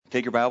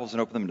Take your Bibles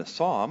and open them to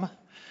Psalm,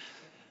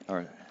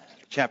 or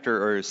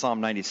chapter, or Psalm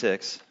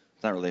 96.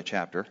 It's not really a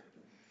chapter.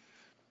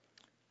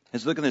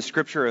 As we look at this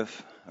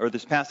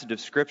passage of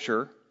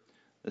Scripture,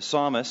 the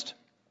psalmist,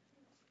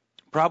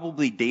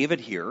 probably David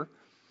here,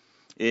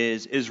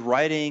 is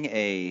writing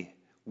a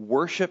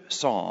worship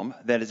psalm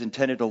that is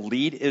intended to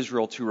lead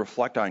Israel to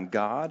reflect on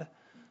God,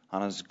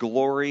 on His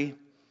glory,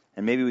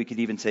 and maybe we could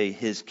even say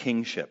His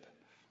kingship.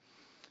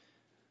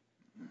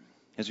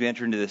 As we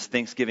enter into this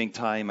Thanksgiving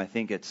time, I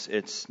think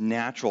it's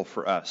natural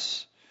for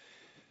us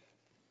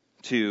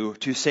to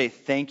say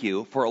thank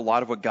you for a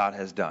lot of what God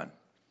has done,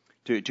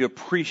 to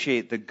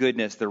appreciate the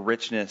goodness, the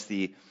richness,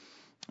 even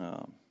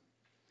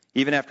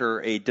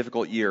after a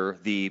difficult year,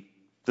 the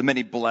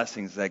many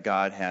blessings that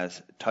God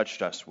has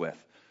touched us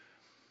with.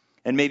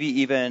 And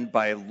maybe even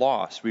by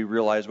loss, we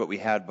realize what we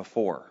had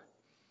before.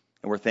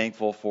 And we're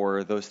thankful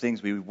for those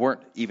things we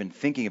weren't even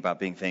thinking about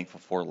being thankful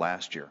for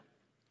last year.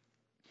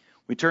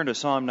 We turn to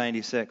Psalm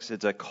 96.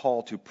 It's a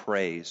call to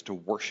praise, to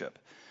worship.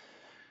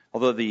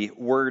 Although the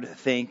word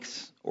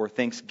thanks or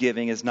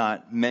thanksgiving is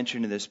not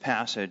mentioned in this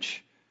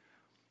passage,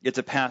 it's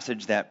a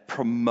passage that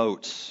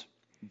promotes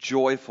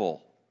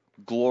joyful,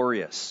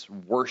 glorious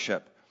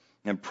worship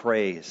and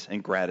praise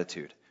and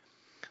gratitude.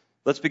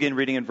 Let's begin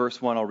reading in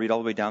verse 1. I'll read all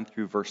the way down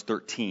through verse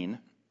 13.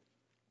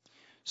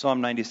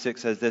 Psalm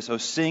 96 says this, "O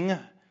sing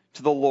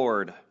to the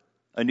Lord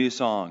a new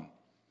song.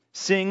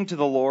 Sing to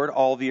the Lord,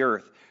 all the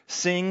earth.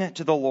 Sing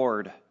to the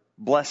Lord.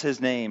 Bless His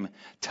name.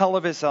 Tell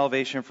of His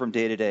salvation from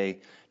day to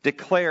day.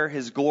 Declare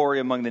His glory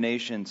among the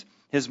nations,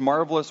 His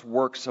marvelous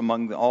works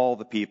among all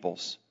the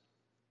peoples.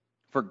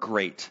 For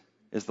great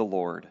is the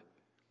Lord,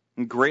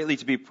 and greatly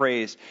to be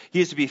praised.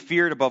 He is to be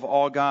feared above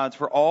all gods,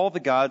 for all the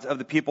gods of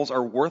the peoples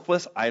are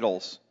worthless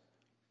idols.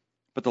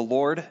 But the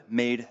Lord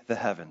made the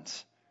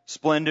heavens.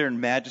 Splendor and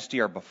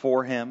majesty are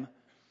before Him.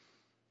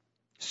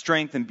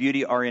 Strength and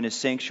beauty are in His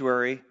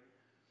sanctuary.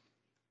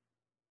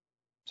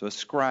 So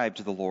ascribe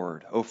to the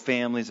Lord, O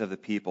families of the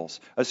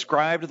peoples.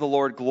 Ascribe to the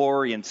Lord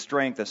glory and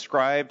strength.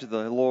 Ascribe to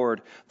the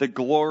Lord the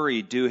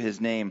glory due His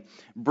name.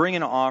 Bring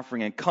an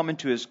offering and come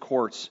into His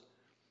courts.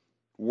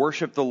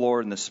 Worship the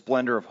Lord in the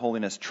splendor of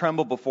holiness.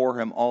 Tremble before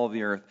Him, all of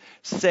the earth.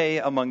 Say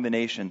among the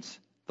nations,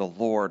 the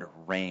Lord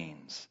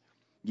reigns.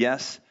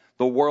 Yes,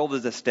 the world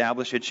is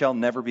established. It shall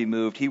never be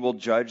moved. He will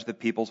judge the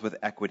peoples with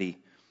equity.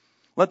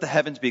 Let the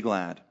heavens be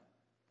glad.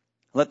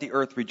 Let the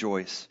earth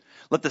rejoice.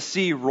 Let the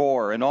sea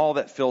roar and all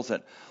that fills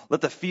it.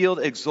 Let the field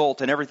exult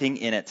and everything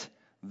in it.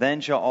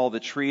 Then shall all the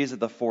trees of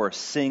the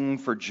forest sing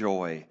for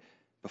joy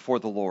before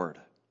the Lord.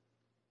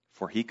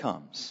 For He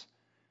comes.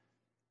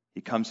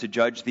 He comes to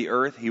judge the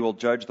earth. He will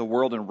judge the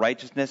world in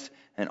righteousness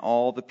and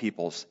all the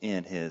peoples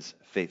in His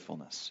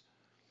faithfulness."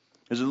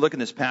 As we look in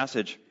this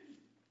passage,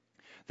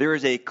 there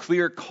is a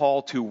clear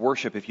call to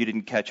worship if you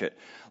didn't catch it.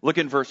 Look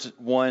in verse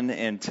 1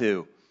 and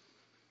 2.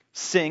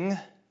 Sing,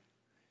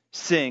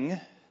 sing,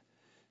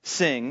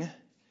 sing,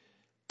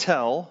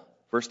 tell,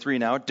 verse 3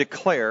 now,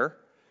 declare.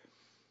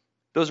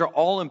 Those are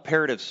all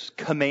imperatives,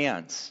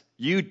 commands.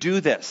 You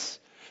do this.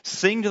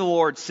 Sing to the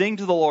Lord, sing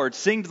to the Lord,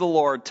 sing to the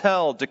Lord,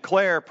 tell,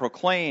 declare,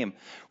 proclaim.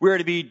 We are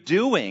to be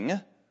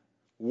doing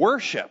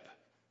worship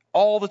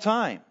all the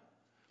time.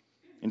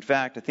 In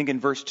fact, I think in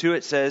verse 2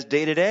 it says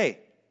day to day.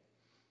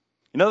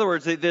 In other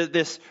words,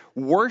 this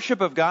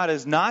worship of God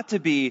is not to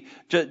be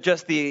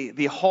just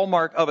the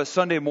hallmark of a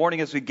Sunday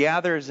morning as we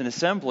gather as an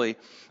assembly.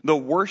 The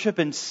worship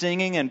and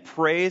singing and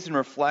praise and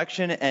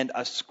reflection and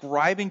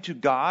ascribing to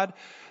God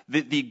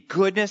the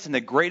goodness and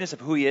the greatness of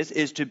who He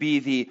is to be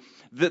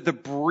the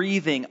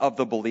breathing of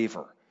the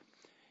believer.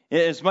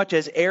 As much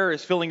as air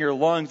is filling your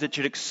lungs, it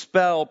should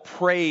expel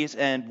praise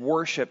and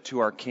worship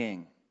to our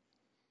King.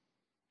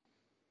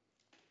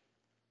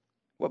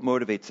 What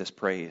motivates this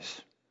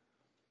praise?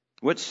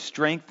 What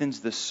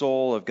strengthens the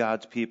soul of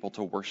God's people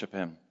to worship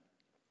Him?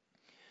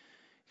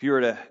 If you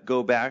were to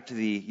go back to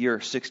the year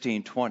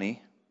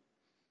 1620,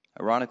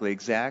 ironically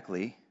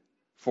exactly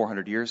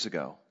 400 years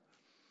ago,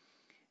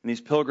 and these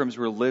pilgrims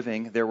were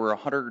living, there were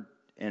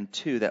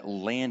 102 that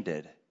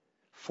landed,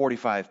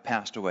 45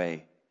 passed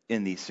away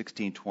in the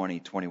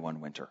 1620-21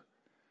 winter.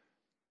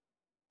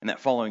 And that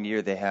following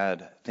year they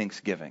had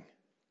Thanksgiving.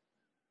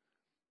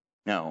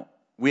 Now,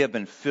 we have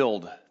been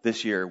filled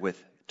this year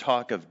with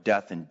talk of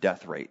death and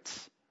death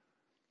rates.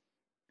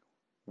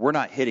 We're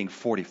not hitting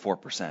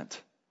 44%.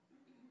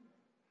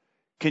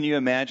 Can you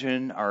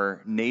imagine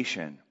our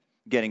nation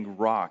getting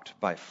rocked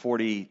by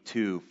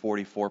 42,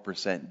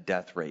 44%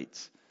 death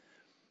rates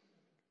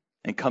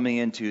and coming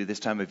into this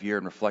time of year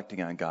and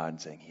reflecting on God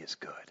and saying, He is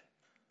good.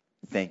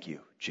 Thank you,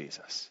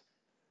 Jesus.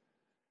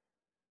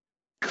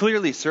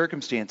 Clearly,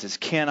 circumstances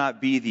cannot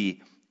be the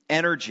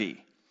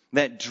energy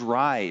that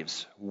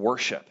drives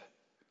worship.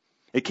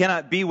 It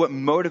cannot be what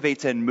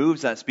motivates and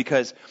moves us,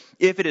 because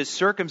if it is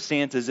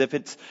circumstances, if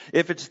it's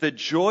the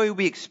joy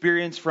we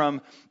experience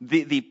from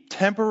the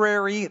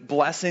temporary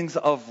blessings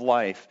of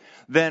life,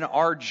 then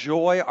our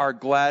joy, our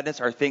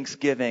gladness, our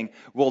thanksgiving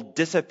will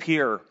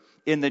disappear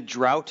in the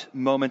drought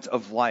moments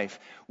of life.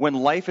 When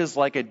life is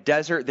like a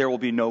desert, there will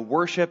be no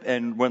worship,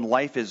 and when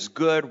life is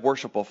good,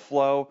 worship will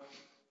flow.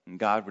 And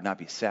God would not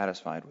be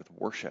satisfied with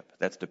worship.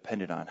 That's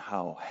dependent on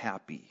how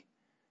happy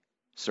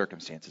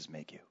circumstances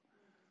make you.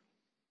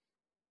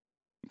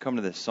 You come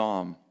to this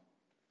psalm,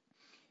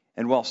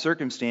 and while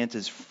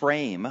circumstances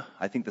frame,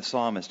 I think, the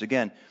psalmist,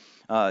 again,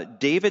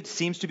 David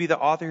seems to be the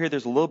author here.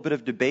 There's a little bit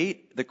of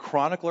debate. The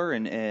chronicler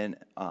in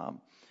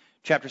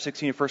chapter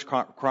 16 of 1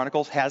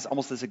 Chronicles has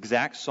almost this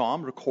exact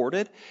psalm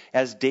recorded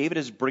as David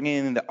is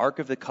bringing the Ark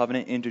of the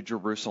Covenant into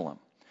Jerusalem.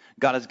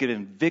 God has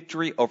given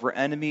victory over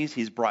enemies.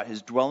 He's brought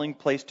his dwelling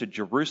place to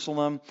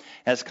Jerusalem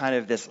as kind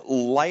of this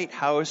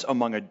lighthouse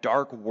among a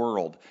dark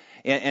world.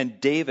 And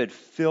David,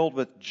 filled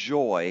with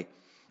joy,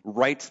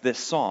 writes this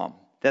psalm.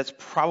 That's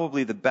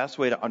probably the best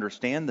way to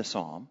understand the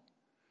psalm.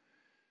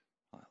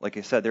 Like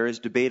I said, there is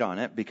debate on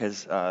it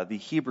because the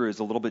Hebrew is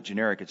a little bit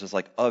generic. It's just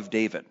like, of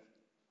David.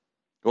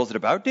 Well, is it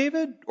about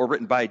David or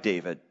written by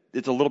David?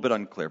 It's a little bit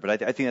unclear, but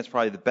I think that's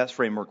probably the best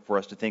framework for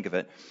us to think of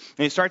it.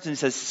 And he starts and he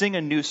says, sing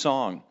a new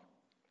song.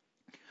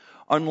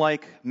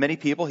 Unlike many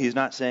people, he's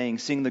not saying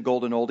sing the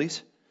golden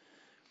oldies.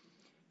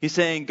 He's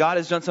saying God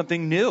has done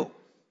something new.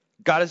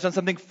 God has done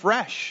something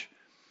fresh.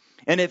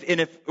 And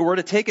if we're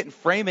to take it and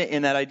frame it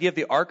in that idea of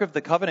the Ark of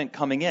the Covenant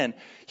coming in,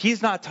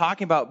 he's not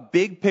talking about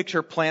big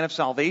picture plan of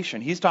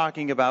salvation. He's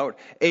talking about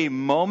a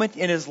moment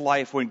in his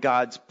life when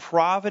God's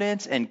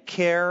providence and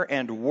care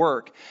and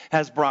work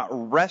has brought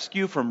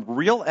rescue from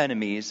real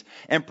enemies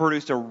and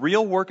produced a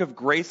real work of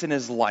grace in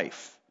his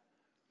life.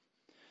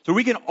 So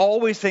we can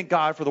always thank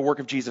God for the work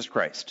of Jesus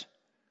Christ.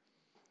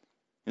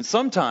 And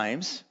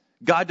sometimes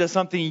God does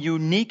something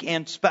unique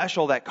and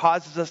special that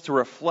causes us to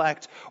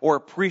reflect or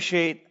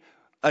appreciate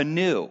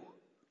anew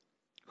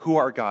who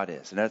our God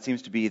is. And that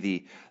seems to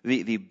be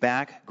the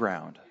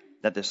background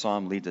that this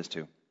psalm leads us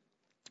to.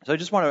 So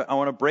I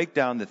want to break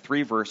down the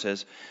three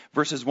verses.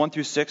 Verses 1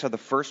 through 6 are the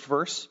first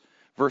verse.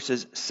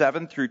 Verses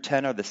 7 through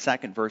 10 are the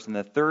second verse. And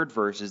the third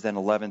verse is then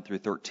 11 through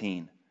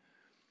 13.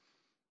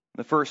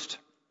 The first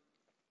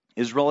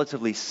is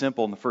relatively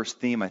simple. And the first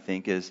theme, I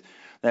think, is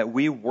that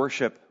we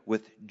worship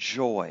with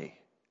joy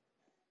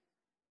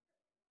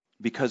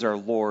because our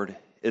Lord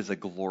is a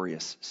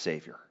glorious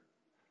Savior.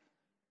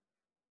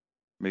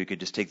 Maybe you could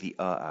just take the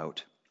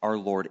out. Our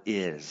Lord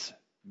is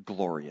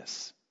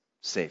glorious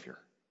Savior.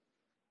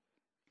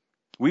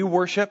 We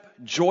worship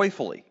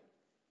joyfully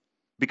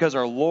because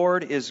our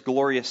Lord is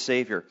glorious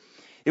Savior.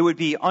 It would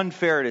be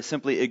unfair to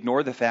simply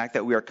ignore the fact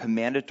that we are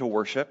commanded to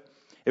worship.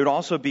 It would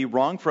also be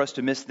wrong for us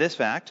to miss this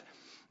fact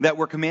that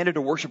we're commanded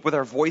to worship with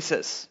our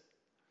voices.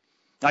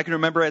 I can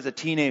remember as a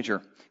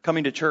teenager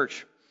coming to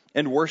church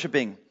and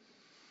worshiping.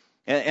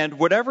 And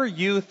whatever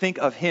you think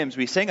of hymns,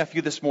 we sang a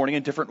few this morning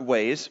in different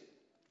ways,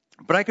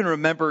 but I can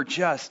remember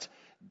just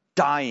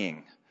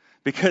dying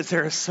because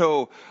they're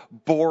so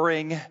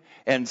boring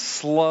and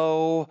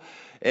slow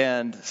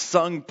and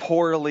sung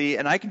poorly.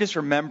 And I can just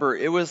remember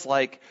it was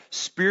like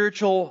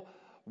spiritual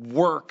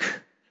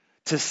work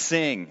to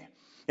sing.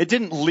 It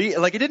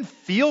didn't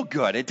feel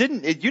good. You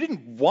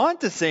didn't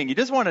want to sing. You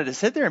just wanted to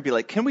sit there and be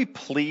like, can we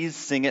please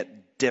sing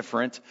it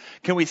different?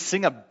 Can we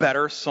sing a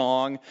better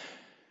song?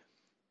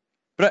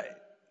 But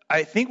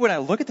I think when I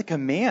look at the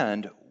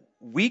command,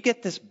 we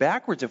get this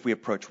backwards if we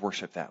approach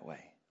worship that way.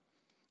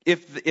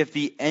 If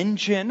the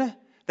engine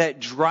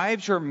that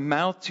drives your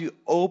mouth to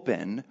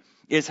open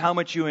is how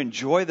much you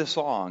enjoy the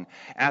song,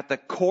 at the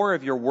core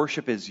of your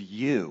worship is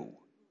you.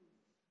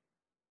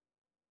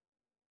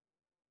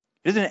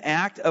 It is an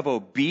act of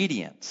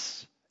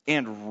obedience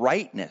and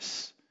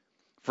rightness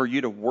for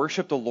you to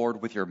worship the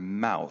Lord with your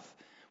mouth,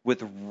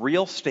 with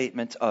real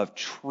statements of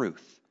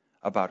truth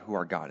about who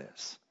our God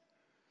is.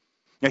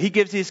 Now, he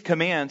gives these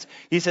commands.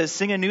 He says,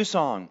 sing a new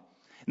song.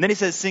 And then he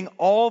says, sing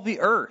all the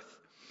earth.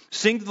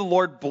 Sing to the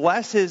Lord,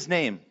 bless his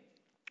name.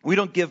 We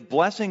don't give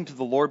blessing to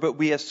the Lord, but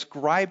we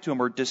ascribe to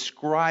him or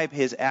describe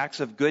his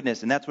acts of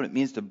goodness. And that's what it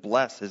means to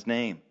bless his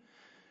name.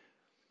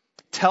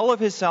 Tell of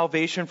his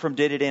salvation from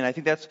day to day. And I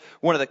think that's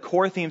one of the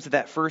core themes of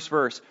that first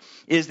verse,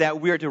 is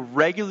that we are to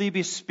regularly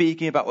be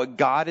speaking about what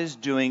God is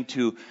doing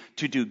to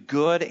do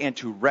good and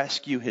to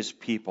rescue his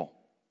people.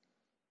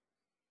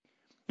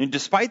 And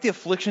despite the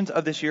afflictions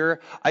of this year,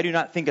 I do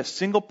not think a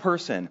single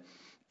person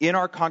in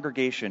our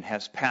congregation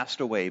has passed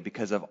away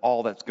because of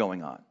all that's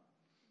going on.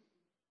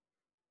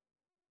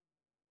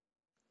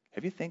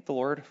 Have you thanked the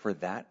Lord for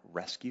that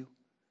rescue?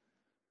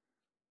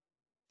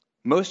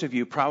 Most of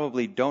you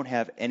probably don't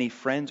have any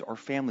friends or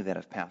family that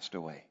have passed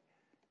away.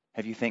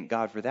 Have you thanked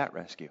God for that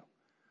rescue?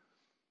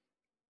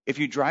 If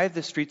you drive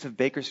the streets of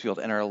Bakersfield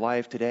and are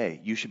alive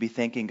today, you should be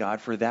thanking God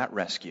for that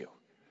rescue.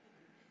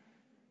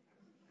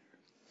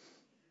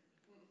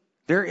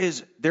 There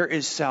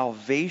is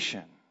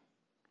salvation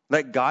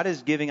that God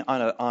is giving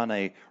on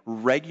a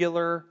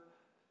regular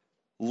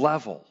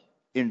level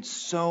in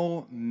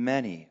so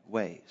many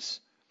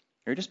ways.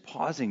 You're just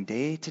pausing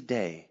day to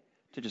day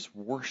to just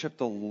worship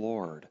the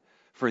Lord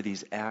for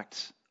these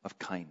acts of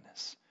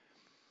kindness.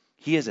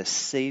 He is a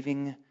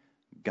saving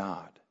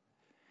God.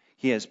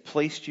 He has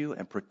placed you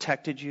and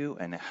protected you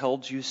and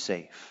held you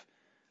safe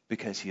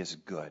because he is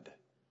good.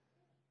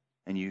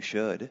 And you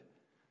should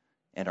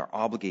and are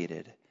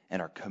obligated and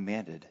are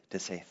commanded to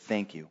say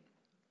thank you.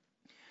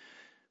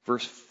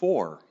 Verse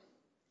 4,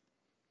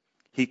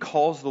 he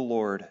calls the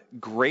Lord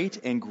great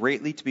and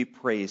greatly to be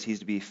praised. He's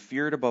to be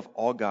feared above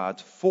all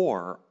gods.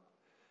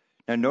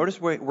 Now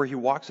notice where he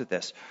walks with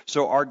this.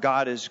 So our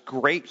God is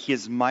great. He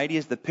is mighty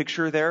is the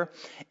picture there.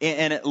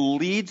 And it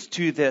leads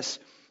to this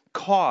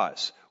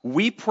cause.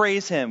 We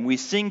praise him. We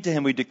sing to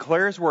him. We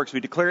declare his works.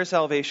 We declare his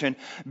salvation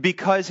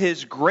because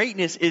his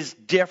greatness is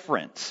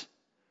different.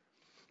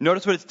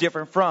 Notice what it's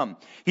different from.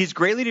 He's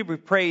greatly to be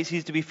praised.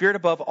 He's to be feared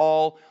above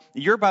all.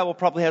 Your Bible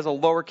probably has a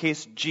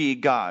lowercase g,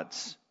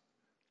 gods.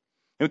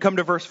 And we come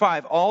to verse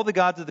 5. All the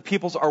gods of the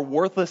peoples are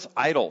worthless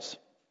idols.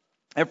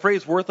 That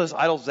phrase worthless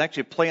idols is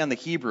actually a play on the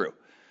Hebrew.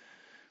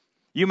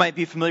 You might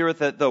be familiar with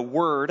the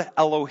word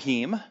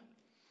Elohim.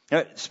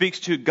 It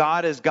speaks to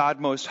God as God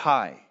Most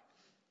High.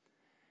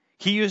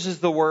 He uses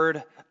the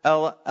word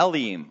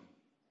Elim.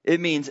 It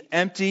means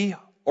empty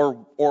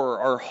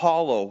or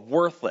hollow,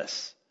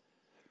 worthless.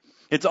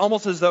 It's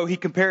almost as though he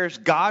compares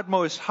God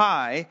Most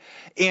High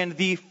and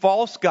the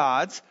false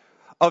gods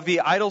of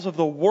the idols of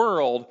the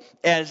world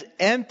as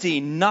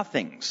empty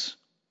nothings.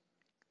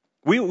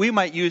 We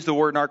might use the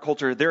word in our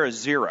culture, they're a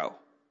zero,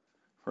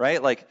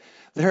 right? Like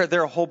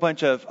they're a whole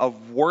bunch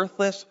of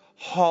worthless,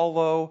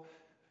 hollow,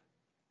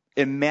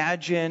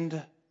 imagined,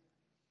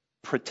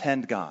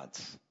 pretend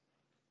gods.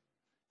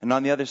 And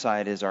on the other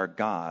side is our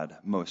God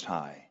Most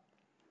High,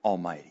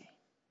 Almighty.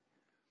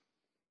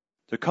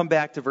 So come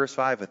back to verse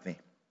 5 with me.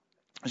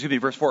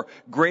 Verse 4.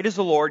 Great is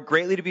the Lord,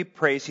 greatly to be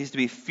praised. He's to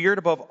be feared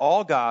above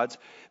all gods,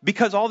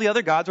 because all the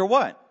other gods are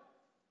what?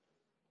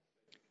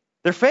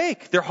 They're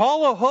fake. They're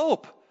hollow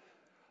hope.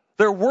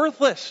 They're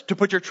worthless to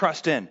put your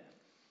trust in.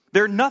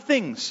 They're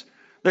nothings.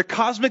 They're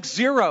cosmic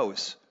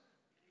zeros.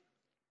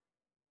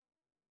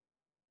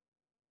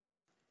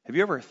 Have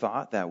you ever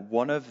thought that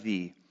one of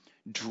the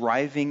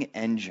driving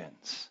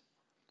engines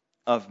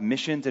of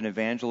missions and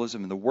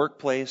evangelism in the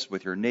workplace,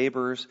 with your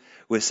neighbors,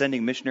 with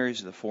sending missionaries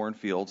to the foreign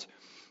fields,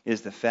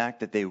 is the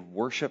fact that they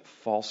worship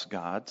false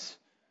gods?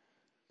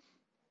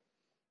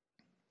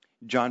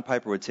 John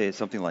Piper would say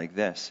something like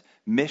this: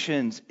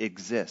 missions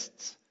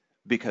exists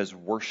because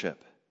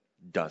worship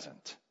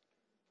doesn't.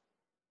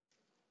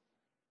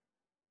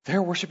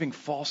 They're worshiping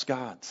false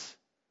gods.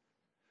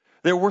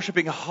 They're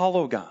worshiping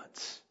hollow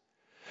gods.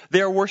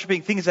 They are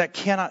worshiping things that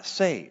cannot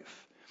save.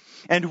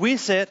 And we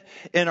sit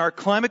in our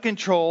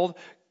climate-controlled,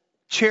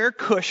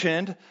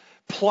 chair-cushioned,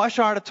 plush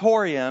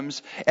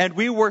auditoriums, and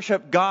we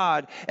worship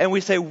God, and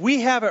we say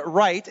we have it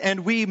right,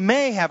 and we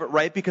may have it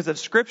right because of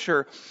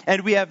Scripture,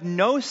 and we have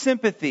no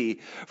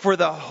sympathy for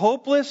the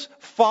hopeless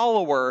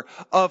follower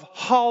of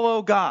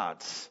hollow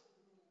gods.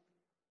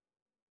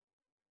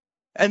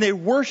 And they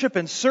worship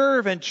and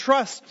serve and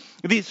trust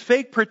these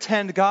fake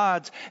pretend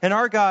gods, and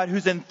our God,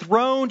 who's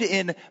enthroned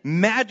in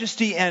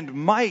majesty and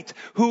might,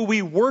 who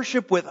we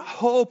worship with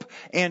hope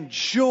and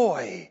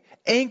joy,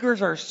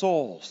 anchors our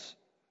souls.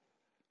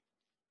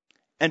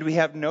 And we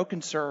have no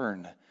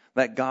concern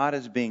that God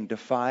is being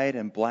defied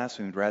and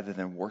blasphemed rather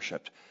than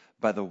worshipped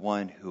by the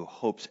one who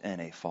hopes in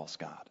a false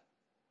God.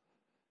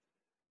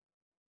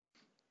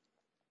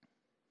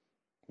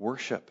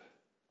 Worship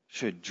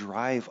should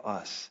drive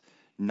us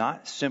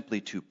not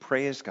simply to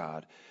praise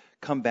God.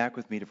 Come back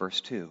with me to verse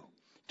 2.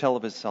 Tell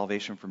of his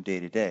salvation from day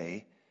to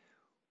day.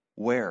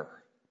 Where?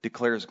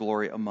 Declares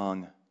glory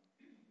among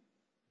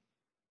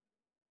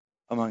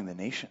the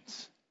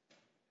nations.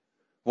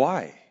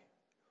 Why?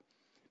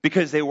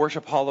 Because they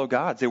worship hollow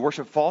gods. They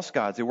worship false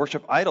gods. They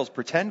worship idols,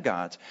 pretend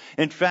gods.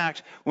 In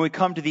fact, when we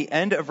come to the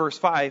end of verse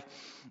 5,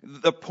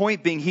 the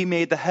point being he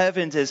made the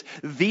heavens is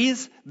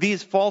these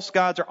false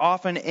gods are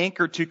often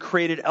anchored to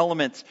created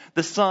elements.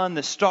 The sun,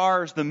 the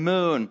stars, the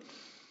moon.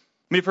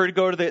 I mean, if we were to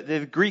go to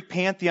the Greek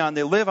pantheon,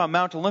 they live on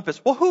Mount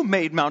Olympus. Well, who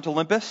made Mount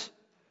Olympus?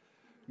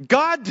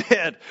 God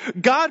did.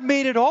 God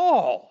made it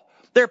all.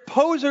 They're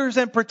posers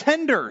and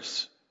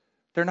pretenders.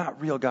 They're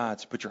not real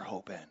gods to put your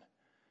hope in.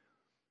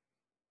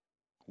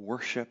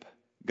 Worship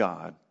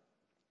God.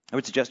 I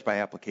would suggest by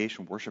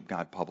application, worship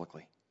God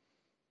publicly.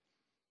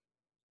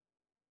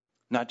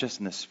 Not just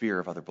in the sphere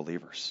of other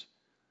believers,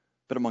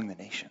 but among the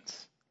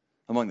nations,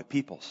 among the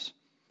peoples,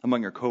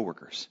 among your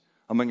coworkers,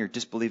 among your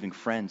disbelieving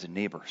friends and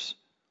neighbors.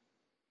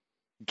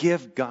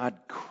 Give God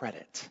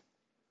credit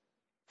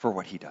for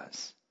what he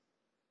does.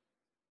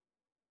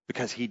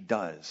 Because he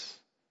does,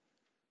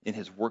 in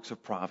his works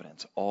of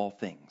providence, all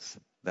things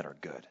that are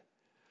good.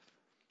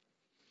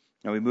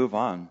 Now we move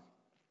on.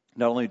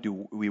 Not only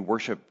do we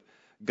worship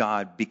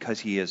God because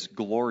he is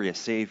glorious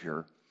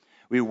Savior,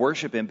 we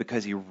worship him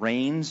because he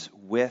reigns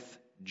with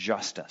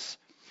justice.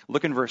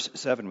 Look in verse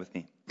 7 with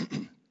me.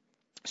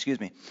 Excuse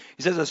me.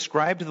 He says,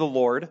 ascribe to the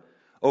Lord,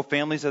 O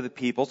families of the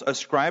peoples,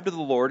 ascribe to the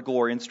Lord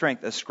glory and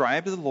strength.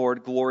 Ascribe to the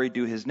Lord glory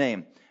due his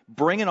name.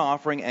 Bring an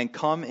offering and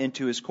come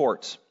into his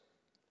courts.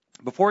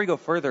 Before we go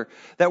further,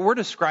 that word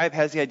ascribe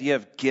has the idea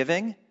of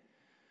giving.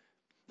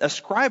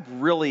 ascribe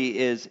really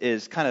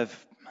is kind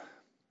of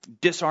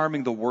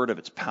disarming the word of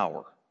its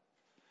power.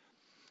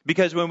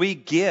 Because when we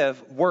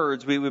give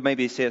words, we would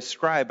maybe say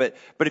ascribe, but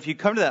if you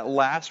come to that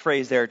last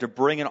phrase there, to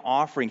bring an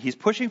offering, he's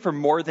pushing for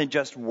more than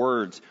just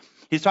words.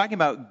 He's talking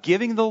about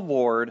giving the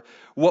Lord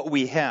what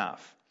we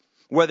have.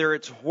 Whether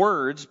it's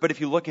words, but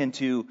if you look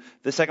into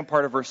the second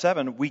part of verse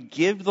 7, we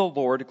give the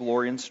Lord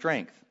glory and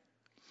strength.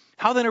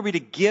 How then are we to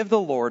give the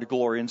Lord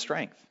glory and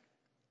strength?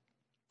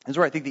 This is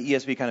where I think the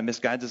ESV kind of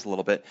misguides us a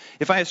little bit.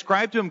 If I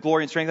ascribe to him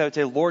glory and strength, I would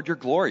say, Lord, you're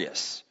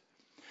glorious.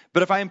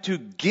 But if I am to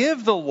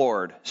give the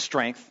Lord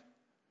strength,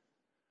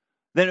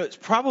 then it's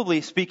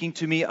probably speaking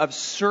to me of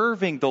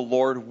serving the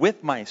Lord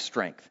with my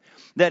strength.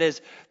 That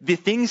is, the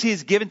things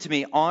he's given to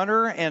me,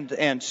 honor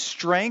and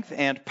strength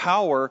and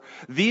power,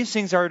 these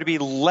things are to be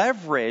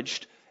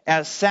leveraged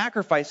as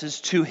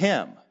sacrifices to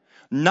him,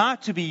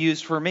 not to be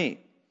used for me.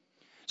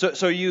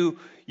 So you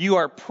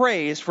are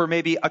praised for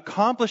maybe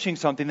accomplishing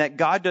something that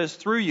God does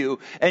through you,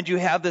 and you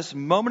have this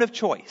moment of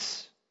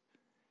choice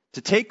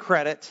to take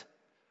credit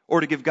or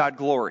to give God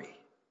glory.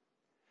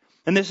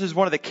 And this is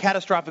one of the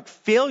catastrophic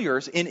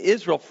failures in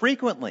Israel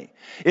frequently,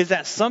 is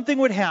that something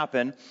would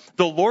happen,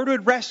 the Lord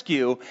would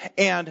rescue,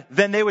 and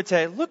then they would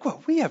say, look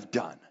what we have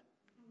done.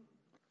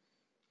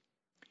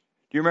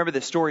 Do you remember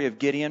the story of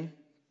Gideon?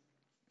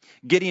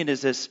 Gideon is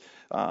this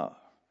kind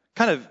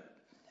of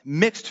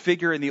mixed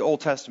figure in the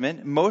Old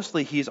Testament.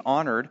 Mostly he's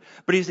honored,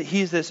 but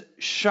he's this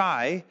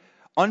shy,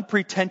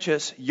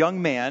 unpretentious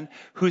young man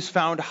who's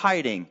found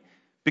hiding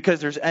because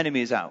there's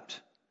enemies out.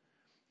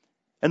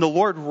 And the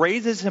Lord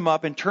raises him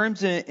up and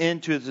turns him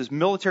into this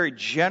military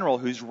general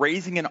who's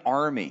raising an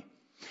army.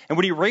 And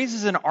when he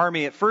raises an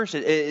army, at first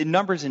it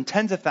numbers in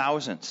tens of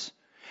thousands.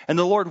 And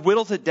the Lord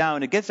whittles it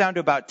down. It gets down to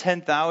about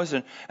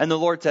 10,000. And the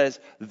Lord says,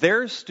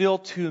 there's still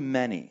too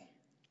many.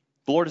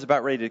 The Lord is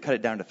about ready to cut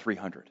it down to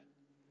 300. It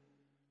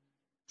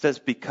says,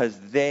 because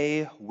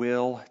they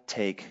will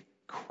take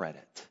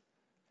credit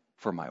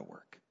for my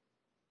work.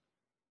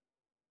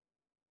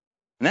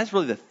 And that's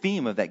really the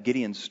theme of that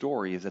Gideon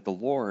story, is that the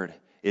Lord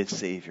is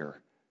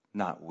Savior,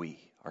 not we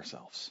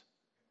ourselves.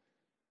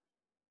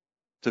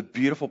 It's a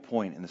beautiful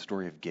point in the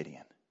story of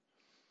Gideon.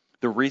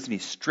 The reason he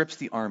strips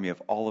the army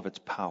of all of its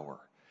power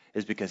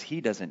is because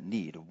he doesn't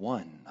need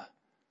one.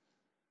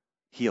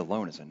 He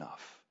alone is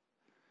enough.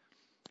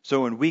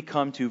 So when we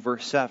come to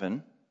verse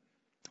 7,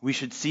 we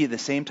should see the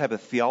same type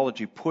of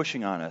theology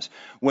pushing on us.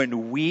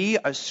 When we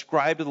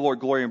ascribe to the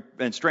Lord glory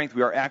and strength,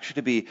 we are actually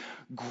to be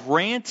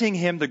granting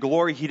him the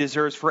glory he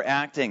deserves for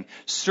acting,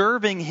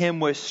 serving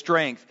him with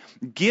strength,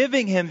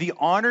 giving him the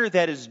honor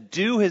that is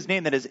due his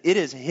name, that is, it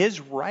is his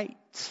right.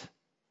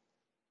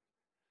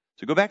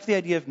 So go back to the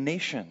idea of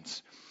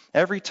nations.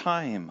 Every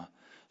time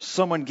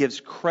someone gives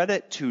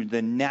credit to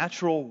the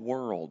natural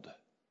world,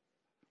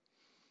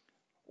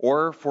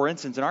 or for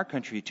instance in our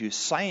country to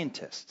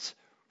scientists,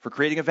 for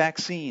creating a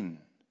vaccine,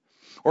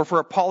 or for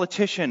a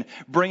politician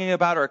bringing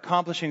about or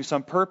accomplishing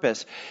some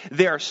purpose,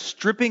 they are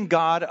stripping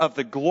God of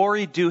the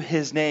glory due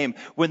his name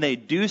when they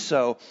do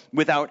so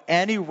without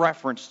any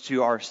reference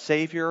to our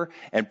Savior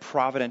and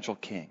providential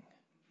King.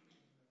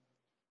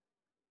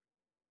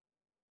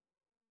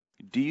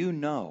 Do you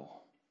know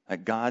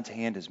that God's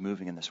hand is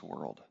moving in this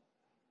world?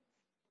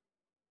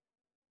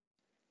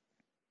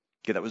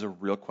 Okay, that was a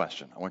real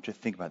question. I want you to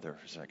think about that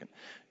for a second.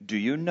 Do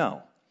you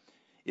know?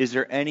 Is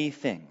there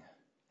anything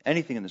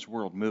in this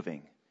world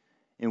moving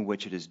in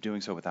which it is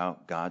doing so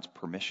without God's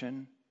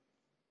permission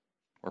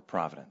or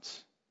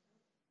providence?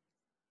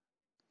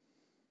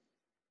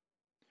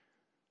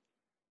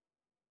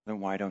 Then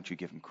why don't you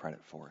give him credit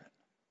for it?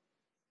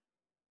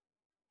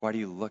 Why do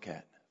you look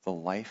at the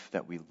life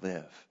that we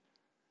live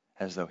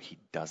as though he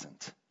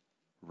doesn't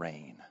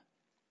reign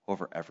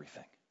over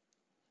everything?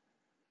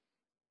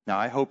 Now,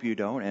 I hope you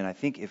don't, and I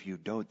think if you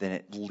don't, then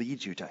it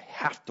leads you to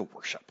have to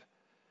worship.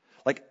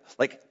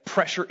 Like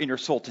pressure in your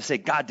soul to say,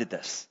 God did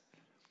this.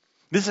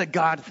 This is a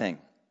God thing.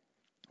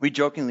 We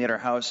jokingly at our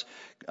house,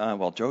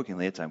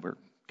 jokingly, we're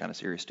kind of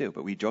serious too,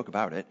 but we joke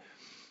about it.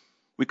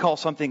 We call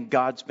something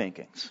God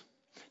spankings.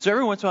 So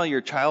every once in a while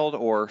your child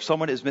or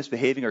someone is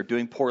misbehaving or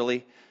doing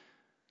poorly,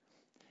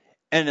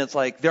 and it's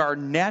like there are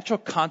natural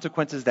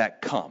consequences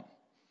that come.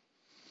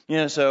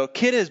 So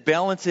kid is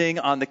balancing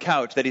on the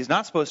couch that he's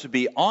not supposed to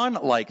be on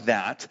like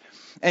that,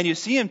 and you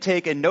see him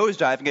take a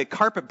nosedive and get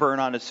carpet burn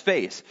on his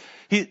face.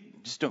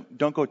 Just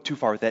don't go too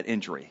far with that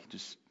injury.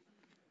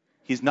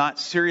 He's not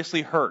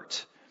seriously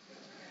hurt.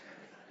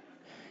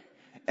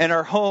 And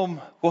our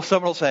home,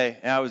 someone will say,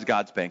 it was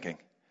God spanking.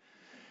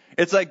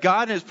 It's like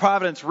God in his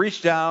providence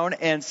reached down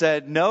and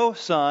said, no,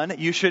 son,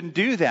 you shouldn't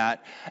do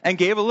that, and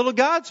gave a little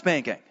God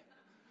spanking.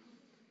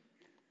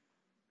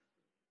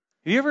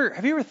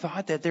 Have you ever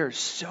thought that there's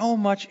so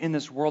much in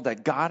this world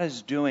that God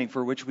is doing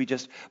for which we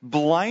just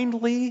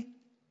blindly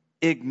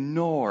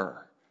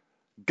ignore?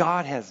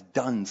 God has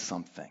done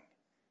something.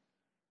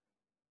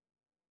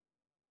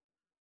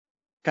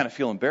 Kind of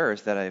feel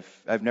embarrassed that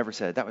I've never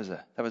said that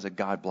was a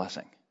God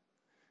blessing.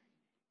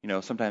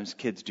 Sometimes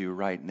kids do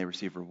right and they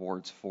receive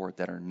rewards for it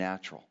that are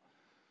natural.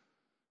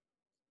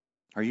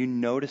 Are you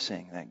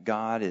noticing that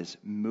God is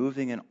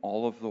moving in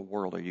all of the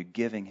world? Are you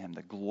giving him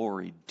the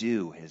glory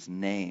due his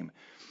name?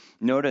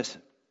 Notice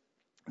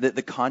that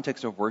the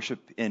context of worship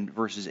in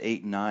verses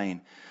 8 and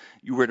 9,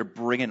 you were to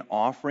bring an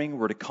offering,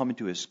 we're to come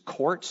into his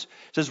courts.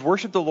 It says,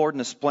 worship the Lord in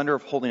the splendor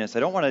of holiness. I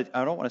don't want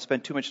to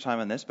spend too much time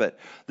on this, but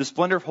the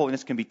splendor of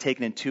holiness can be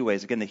taken in two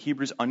ways. Again, the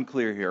Hebrew's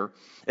unclear here.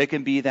 It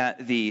can be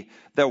that the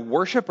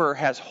worshiper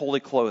has holy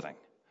clothing.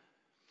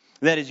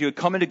 That is, you would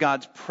come into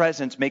God's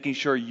presence, making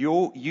sure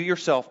you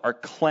yourself are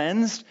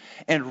cleansed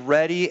and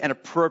ready and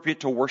appropriate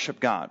to worship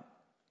God.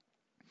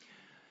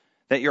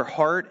 That your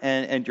heart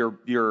and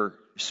your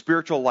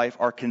spiritual life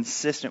are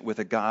consistent with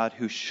a God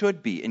who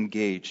should be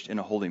engaged in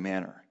a holy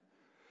manner.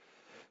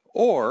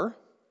 Or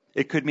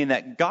it could mean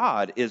that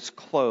God is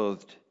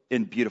clothed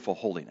in beautiful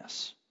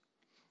holiness.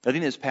 I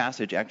think this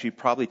passage actually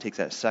probably takes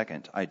that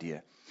second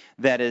idea.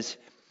 That is,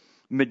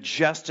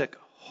 majestic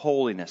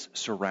holiness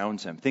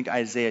surrounds him. Think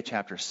Isaiah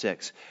chapter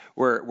 6,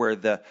 where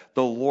the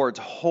Lord's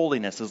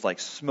holiness is like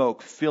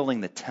smoke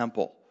filling the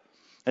temple.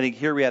 I think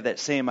here we have that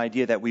same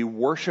idea that we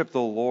worship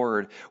the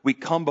Lord. We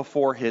come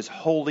before his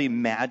holy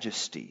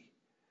majesty.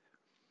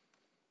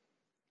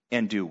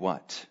 And do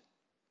what?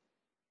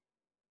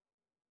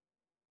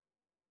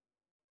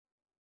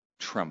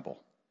 Tremble.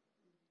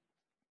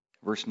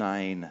 Verse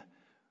 9,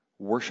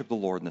 worship the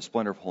Lord in the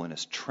splendor of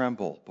holiness.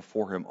 Tremble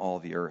before him, all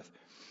the earth.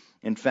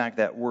 In fact,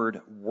 that word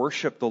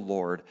worship the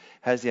Lord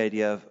has the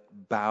idea of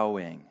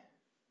bowing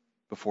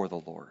before the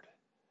Lord.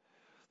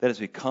 That is,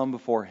 we come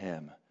before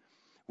him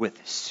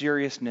with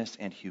seriousness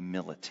and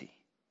humility.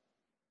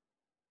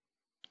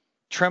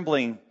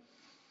 Trembling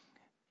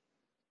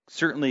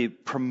certainly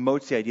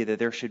promotes the idea that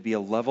there should be a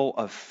level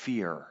of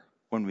fear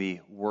when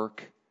we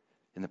work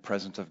in the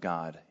presence of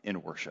God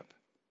in worship.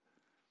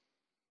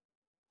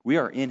 We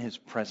are in his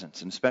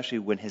presence, and especially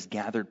when his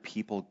gathered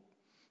people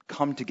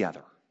come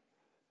together,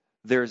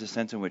 there is a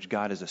sense in which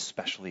God is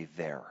especially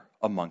there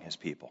among his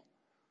people,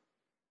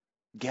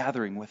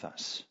 gathering with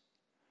us.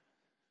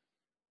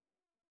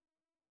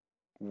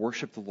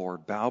 Worship the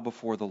Lord, bow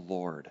before the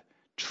Lord,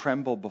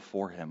 tremble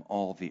before him,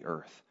 all the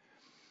earth.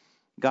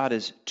 God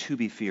is to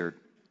be feared.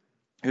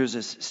 There's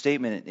this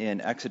statement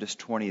in Exodus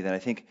 20 that I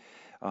think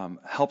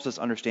helps us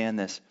understand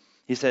this.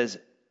 He says,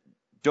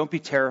 don't be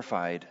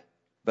terrified,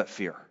 but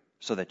fear,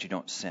 so that you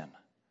don't sin.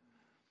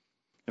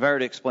 If I were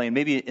to explain,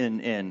 maybe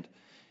in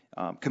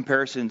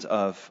comparisons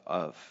of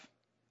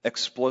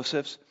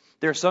explosives,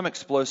 there are some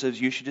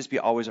explosives you should just be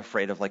always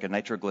afraid of, like a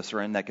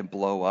nitroglycerin that can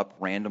blow up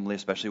randomly,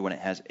 especially when it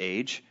has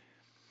age.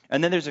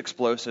 And then there's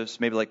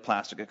explosives, maybe like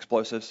plastic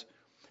explosives,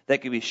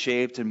 that can be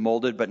shaped and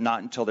molded, but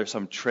not until there's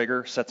some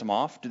trigger sets them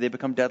off do they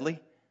become deadly.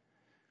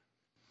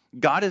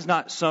 God is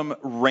not some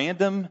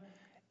random,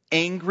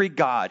 angry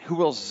God who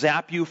will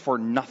zap you for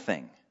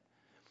nothing.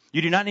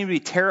 You do not need to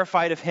be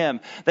terrified of him,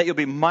 that you'll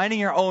be minding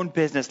your own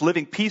business,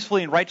 living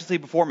peacefully and righteously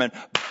before him, and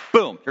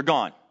boom, you're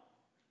gone.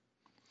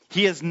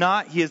 He is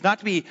not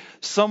to be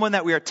someone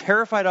that we are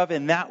terrified of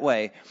in that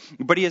way,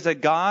 but he is a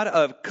God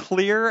of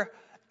clear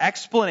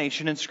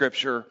explanation in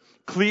Scripture,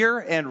 clear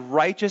and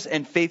righteous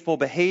and faithful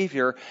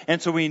behavior,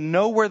 and so we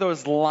know where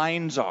those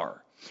lines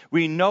are.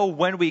 We know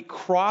when we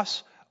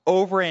cross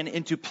over and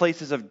into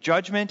places of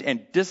judgment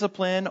and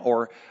discipline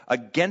or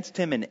against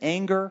him in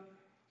anger.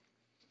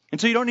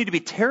 And so you don't need to be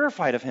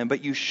terrified of him,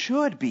 but you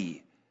should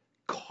be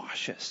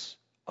cautious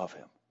of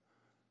him.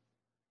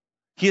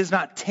 He is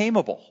not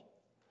tameable.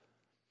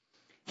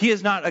 He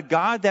is not a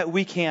God that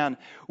we can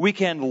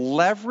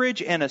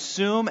leverage and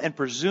assume and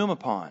presume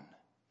upon.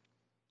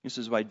 This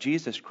is why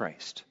Jesus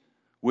Christ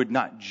would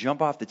not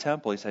jump off the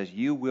temple. He says,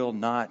 you will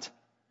not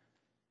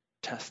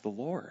test the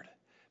Lord,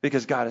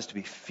 because God is to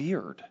be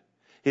feared.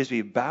 He is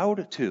to be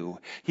bowed to.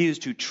 He is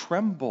to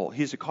tremble.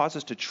 He is to cause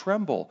us to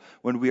tremble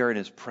when we are in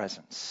his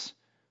presence,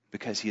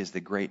 because he is the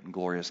great and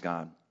glorious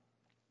God.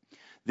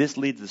 This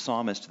leads the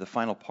psalmist to the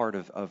final part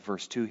of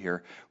verse 2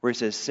 here, where he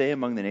says, say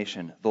among the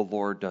nation, the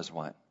Lord does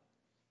what?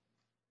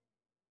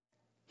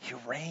 He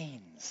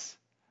reigns.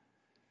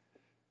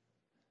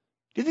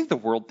 Do you think the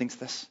world thinks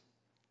this?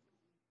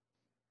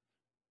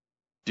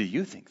 Do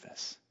you think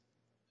this?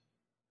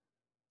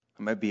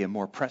 It might be a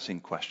more pressing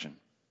question.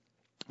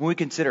 When we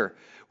consider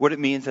what it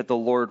means that the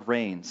Lord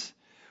reigns,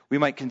 we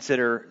might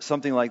consider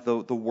something like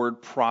the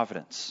word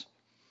providence.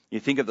 You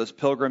think of those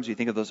pilgrims, you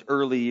think of those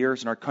early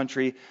years in our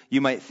country,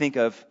 you might think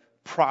of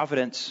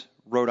Providence,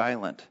 Rhode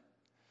Island.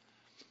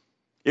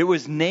 It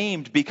was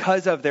named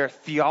because of their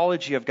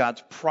theology of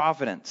God's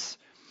providence.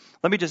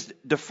 Let me just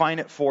define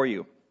it for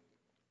you.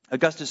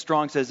 Augustus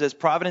Strong says this: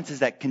 providence is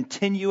that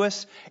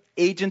continuous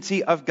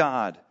agency of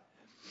God,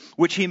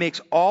 which he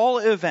makes all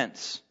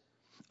events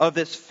of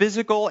this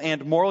physical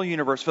and moral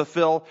universe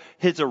fulfill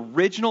his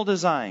original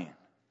design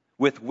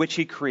with which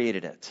he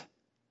created it.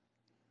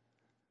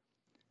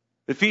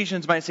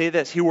 Ephesians might say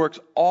this: he works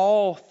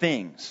all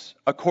things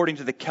according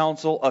to the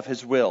counsel of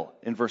his will,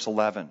 in verse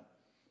 11.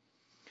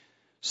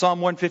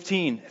 Psalm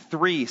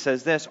 115:3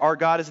 says this: our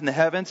God is in the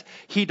heavens.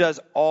 He does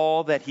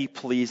all that he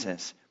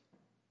pleases.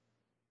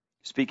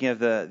 Speaking of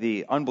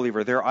the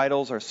unbeliever, their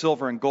idols are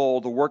silver and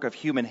gold, the work of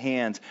human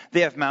hands. They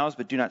have mouths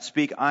but do not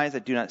speak, eyes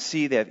that do not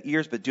see. They have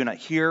ears but do not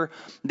hear.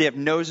 They have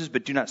noses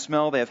but do not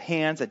smell. They have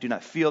hands that do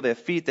not feel. They have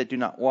feet that do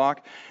not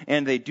walk.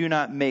 And they do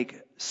not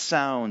make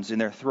sounds in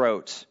their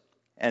throats.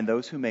 And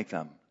those who make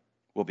them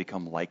will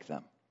become like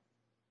them.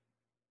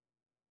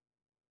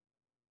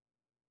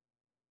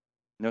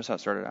 Notice how it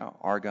started out.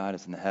 Our God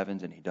is in the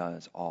heavens and he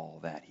does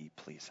all that he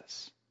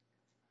pleases.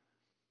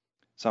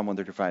 Psalm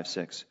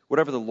 135:6.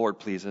 Whatever the Lord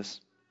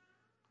pleases,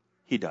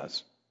 he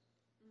does.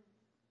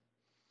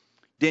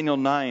 Daniel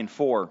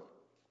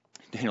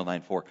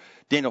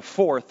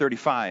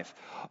 4:35.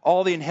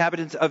 All the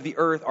inhabitants of the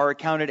earth are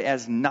accounted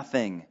as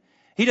nothing.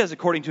 He does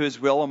according to his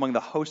will among the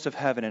hosts of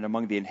heaven and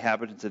among the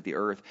inhabitants of the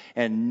earth,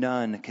 and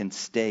none can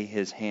stay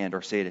his hand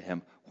or say to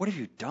him, what have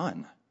you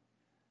done?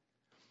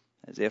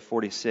 Isaiah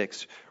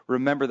 46.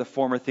 Remember the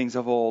former things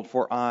of old,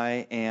 for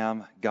I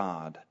am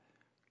God.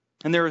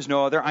 And there is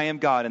no other. I am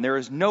God, and there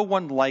is no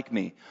one like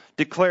me,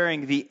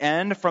 declaring the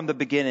end from the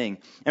beginning,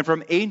 and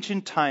from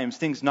ancient times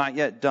things not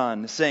yet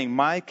done, saying,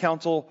 my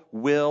counsel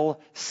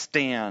will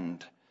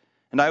stand,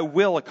 and I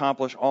will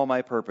accomplish all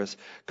my purpose,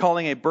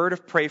 calling a bird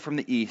of prey from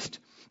the east,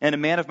 and a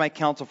man of my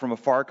counsel from a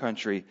far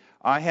country.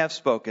 I have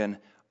spoken,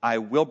 I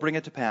will bring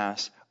it to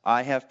pass,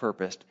 I have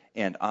purposed,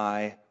 and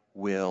I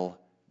will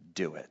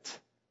do it.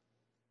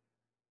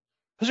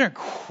 Those are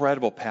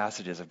incredible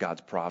passages of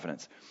God's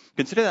providence.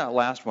 Consider that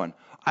last one.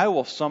 I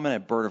will summon a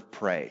bird of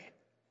prey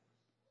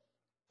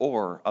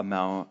or a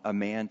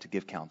man to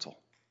give counsel.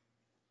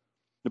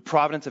 The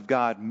providence of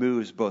God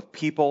moves both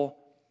people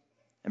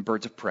and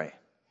birds of prey.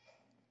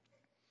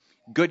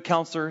 Good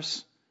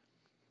counselors,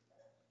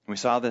 we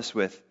saw this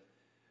with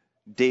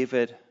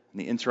David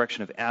and the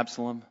insurrection of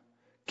Absalom,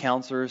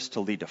 counselors to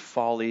lead to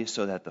folly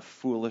so that the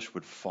foolish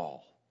would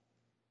fall.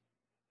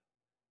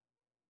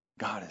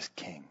 God is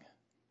king.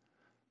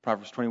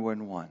 Proverbs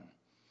 21:1.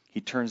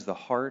 He turns the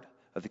heart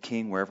of the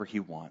king wherever he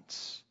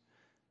wants.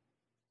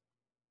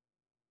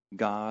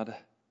 God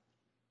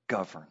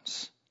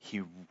governs.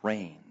 He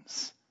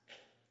reigns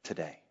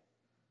today.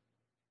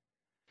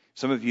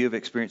 Some of you have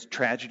experienced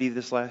tragedy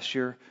this last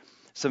year.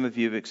 Some of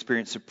you have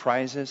experienced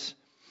surprises.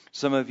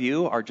 Some of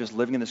you are just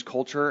living in this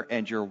culture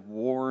and you're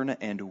worn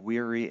and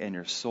weary and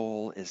your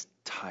soul is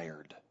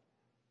tired.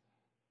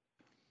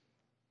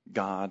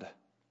 God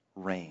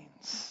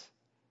reigns.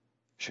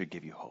 Should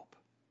give you hope.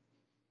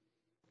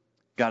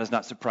 God is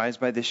not surprised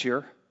by this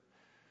year.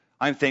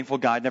 I'm thankful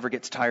God never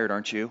gets tired,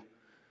 aren't you?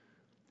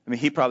 I mean,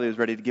 he probably was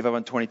ready to give up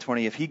on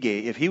 2020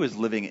 if he was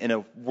living in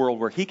a world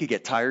where he could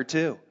get tired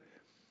too.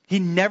 He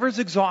never is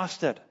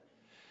exhausted.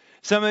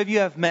 Some of you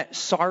have met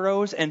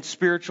sorrows and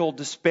spiritual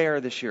despair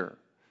this year.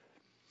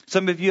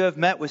 Some of you have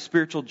met with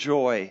spiritual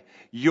joy.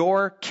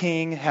 Your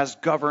king has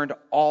governed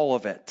all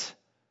of it.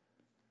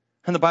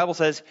 And the Bible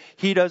says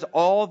he does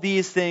all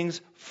these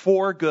things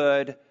for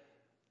good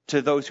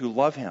to those who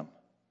love him.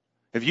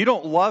 If you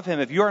don't love him,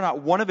 if you are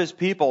not one of his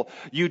people,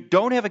 you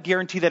don't have a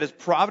guarantee that his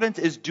providence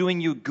is doing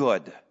you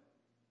good.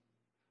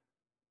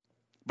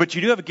 But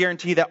you do have a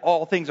guarantee that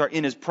all things are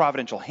in his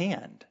providential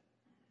hand.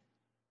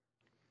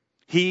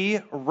 He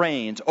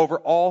reigns over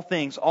all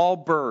things, all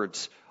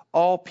birds,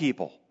 all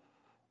people,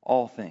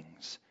 all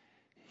things.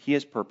 He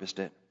has purposed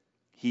it.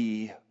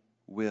 He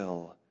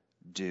will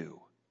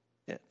do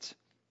it.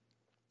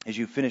 As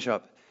you finish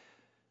up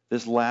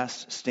this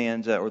last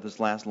stanza or this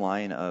last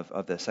line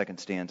of the second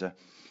stanza,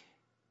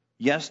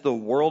 yes, the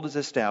world is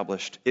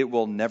established. It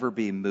will never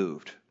be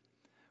moved.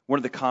 One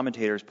of the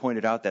commentators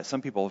pointed out that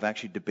some people have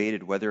actually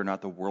debated whether or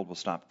not the world will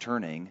stop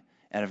turning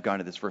and have gone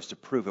to this verse to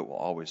prove it will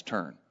always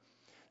turn.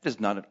 That is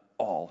not at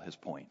all his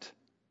point.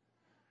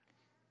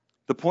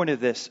 The point of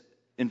this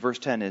in verse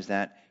 10 is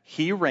that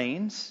he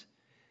reigns,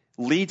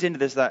 leads into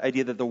this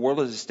idea that the world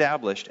is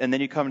established, and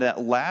then you come to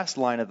that last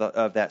line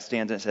of that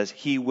stanza and it says,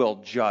 he will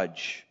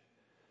judge.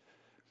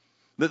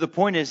 The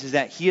point is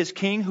that he is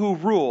king who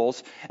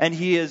rules, and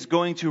he is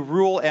going to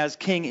rule as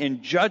king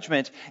in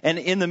judgment. And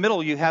in the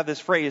middle, you have this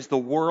phrase, the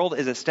world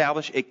is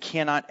established, it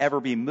cannot ever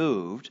be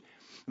moved.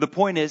 The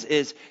point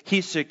is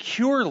he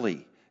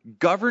securely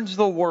governs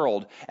the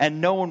world,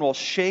 and no one will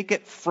shake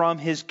it from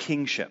his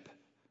kingship.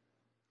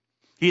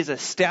 He has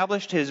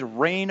established his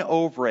reign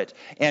over it,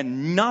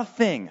 and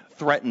nothing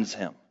threatens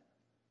him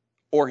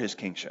or his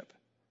kingship,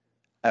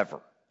 ever.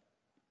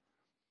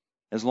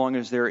 As long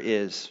as there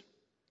is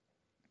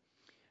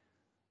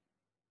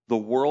the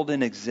world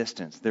in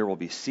existence, there will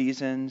be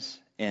seasons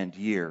and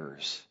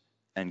years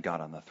and God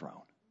on the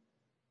throne.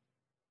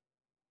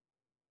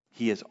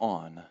 He is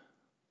on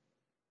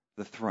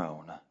the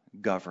throne,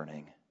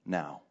 governing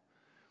now.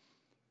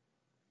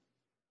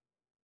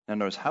 Now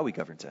notice how he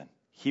governs it.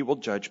 He will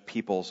judge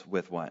peoples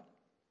with what?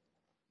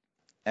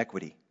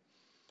 Equity.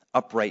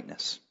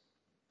 Uprightness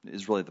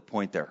is really the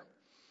point there.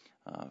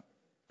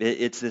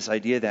 It's this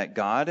idea that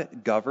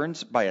God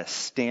governs by a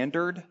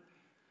standard.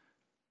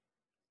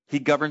 He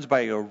governs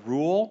by a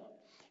rule.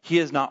 He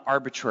is not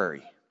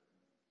arbitrary.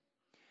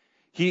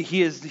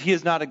 He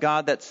is not a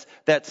God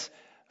that's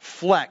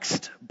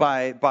flexed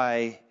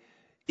by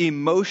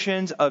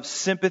emotions of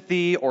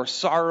sympathy or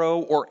sorrow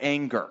or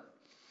anger.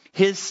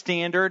 His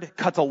standard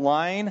cuts a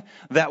line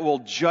that will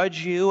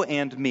judge you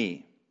and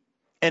me,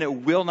 and it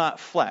will not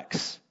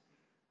flex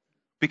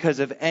because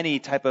of any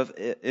type of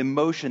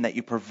emotion that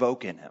you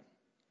provoke in him.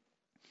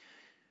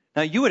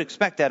 Now, you would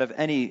expect that of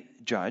any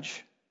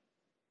judge,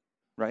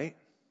 right?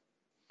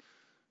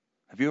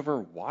 Have you ever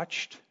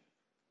watched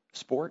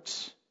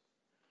sports?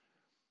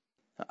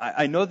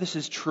 I know this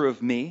is true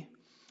of me,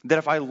 that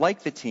if I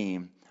like the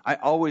team, I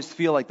always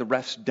feel like the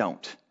refs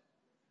don't.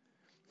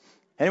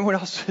 Anyone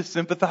else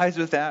sympathize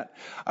with that?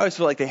 I always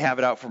feel like they have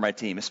it out for my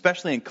team,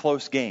 especially in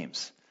close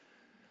games.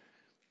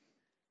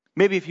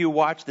 Maybe if you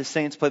watched the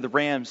Saints play the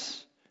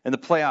Rams in the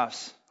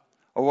playoffs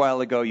a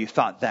while ago, you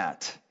thought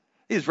that.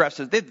 These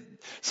refs,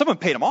 someone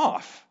paid them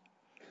off.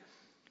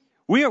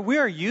 We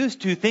are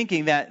used to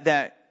thinking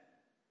that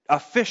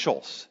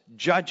officials,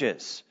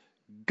 judges,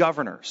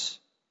 governors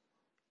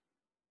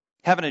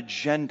have an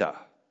agenda.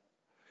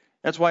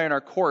 That's why in our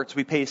courts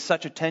we pay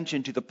such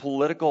attention to the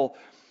political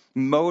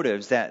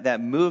motives that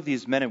move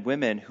these men and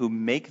women who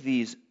make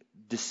these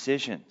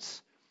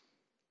decisions.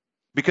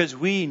 Because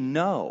we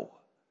know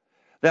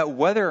that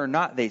whether or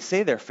not they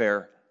say they're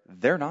fair,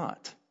 they're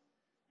not.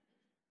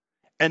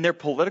 And their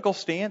political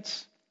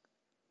stance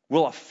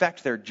will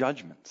affect their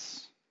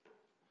judgments.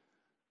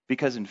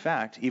 Because in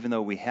fact, even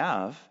though we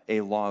have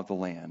a law of the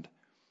land,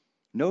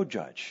 no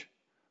judge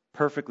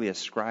perfectly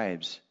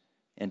ascribes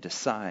and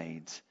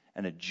decides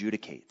and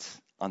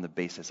adjudicates on the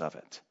basis of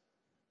it.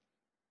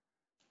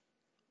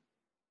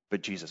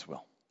 But Jesus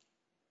will.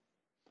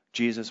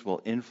 Jesus will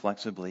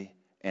inflexibly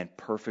and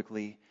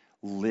perfectly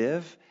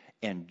live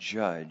and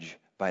judge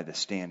by the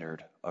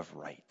standard of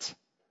right.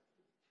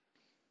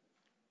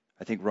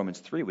 I think Romans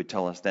 3 would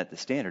tell us that the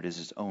standard is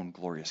his own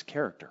glorious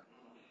character.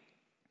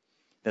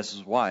 This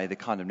is why the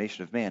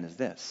condemnation of man is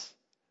this.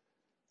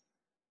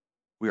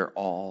 We are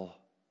all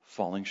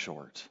falling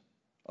short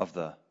of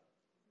the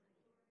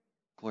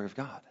glory of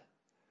God.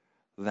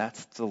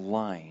 That's the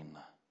line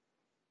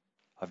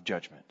of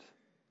judgment.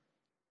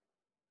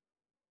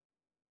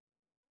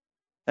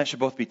 That should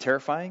both be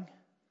terrifying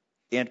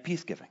and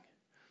peace-giving.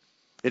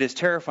 It is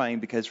terrifying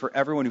because for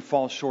everyone who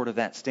falls short of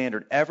that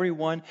standard,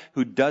 everyone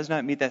who does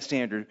not meet that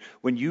standard,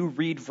 when you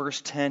read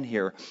verse 10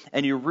 here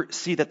and you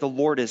see that the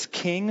Lord is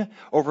king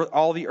over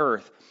all the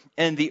earth,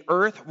 and the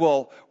earth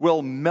will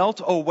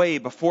melt away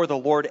before the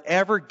Lord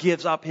ever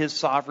gives up his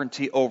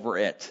sovereignty over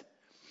it.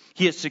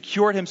 He has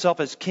secured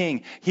himself as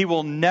king. He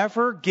will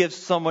never give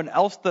someone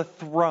else the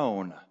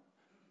throne.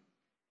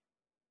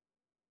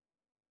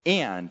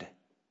 And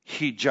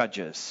he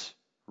judges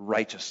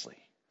righteously.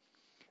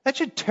 That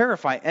should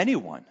terrify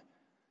anyone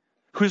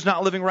who's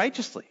not living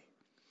righteously.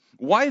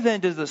 Why then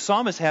does the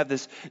psalmist have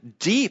this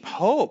deep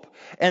hope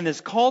and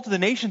this call to the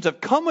nations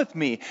of come with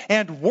me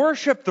and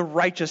worship the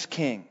righteous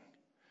king?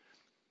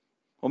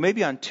 Well,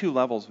 maybe on two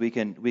levels we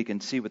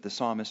can see what the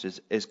psalmist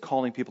is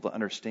calling people to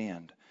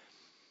understand.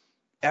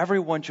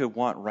 Everyone should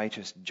want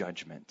righteous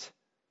judgment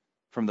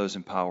from those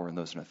in power and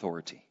those in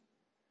authority.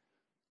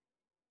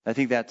 I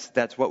think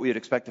that's what we would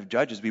expect of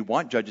judges. We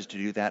want judges to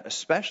do that,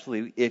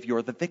 especially if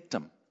you're the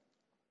victim.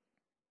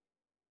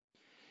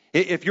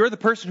 If you're the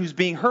person who's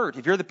being hurt,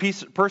 if you're the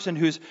person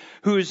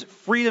whose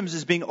freedoms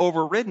is being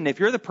overridden,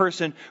 if you're the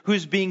person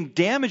who's being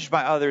damaged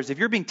by others, if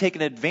you're being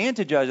taken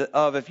advantage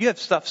of, if you have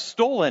stuff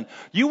stolen,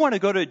 you want to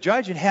go to a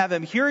judge and have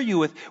him hear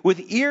you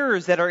with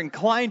ears that are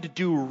inclined to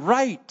do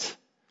right.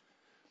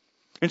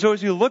 And so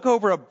as you look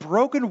over a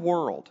broken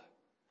world,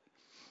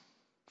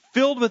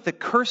 filled with the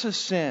curse of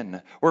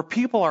sin, where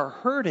people are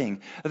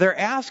hurting, they're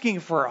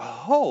asking for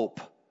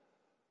hope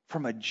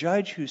from a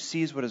judge who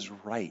sees what is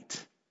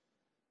right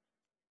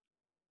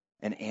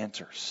and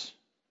answers.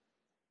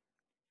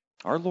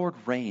 Our Lord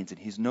reigns and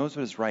he knows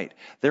what is right.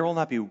 There will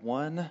not be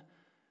one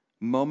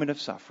moment of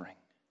suffering.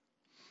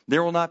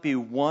 There will not be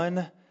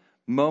one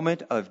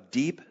moment of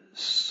deep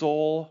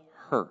soul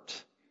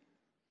hurt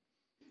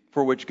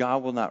for which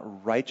God will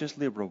not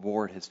righteously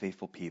reward his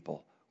faithful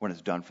people when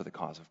it's done for the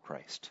cause of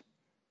Christ.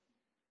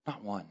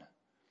 Not one.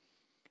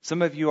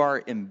 Some of you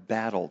are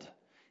embattled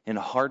in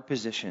hard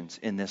positions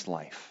in this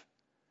life,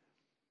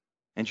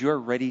 and you are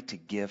ready to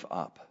give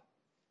up,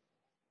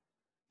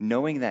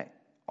 knowing that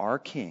our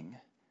King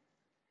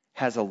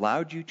has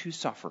allowed you to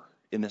suffer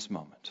in this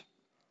moment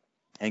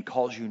and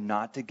calls you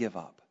not to give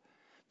up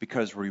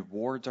because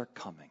rewards are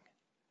coming.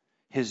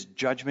 His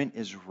judgment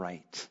is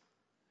right.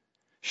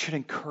 Should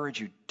encourage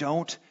you,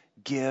 don't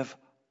give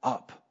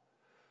up.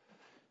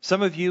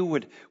 Some of you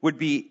would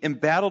be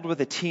embattled with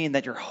a team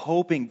that you're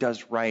hoping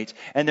does right,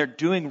 and they're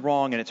doing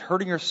wrong, and it's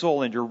hurting your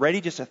soul, and you're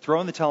ready just to throw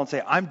in the towel and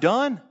say, I'm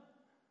done.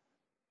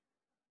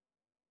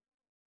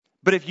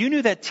 But if you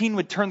knew that team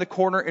would turn the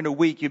corner in a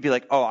week, you'd be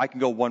like, oh, I can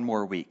go one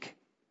more week.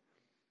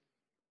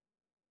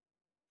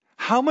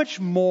 How much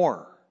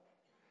more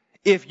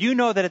if you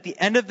know that at the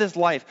end of this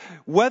life,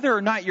 whether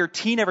or not your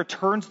teen ever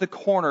turns the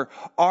corner,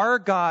 our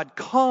God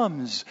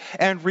comes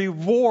and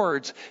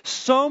rewards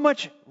so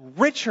much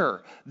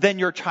richer than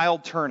your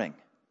child turning.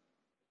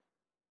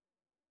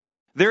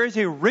 There is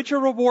a richer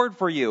reward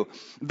for you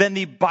than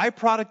the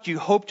byproduct you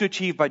hope to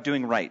achieve by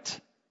doing right.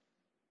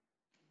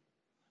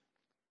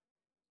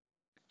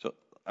 So,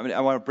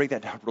 I want to break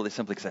that down really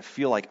simply because I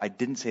feel like I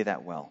didn't say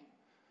that well.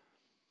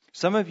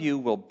 Some of you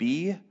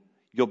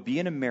you'll be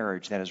in a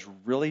marriage that is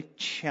really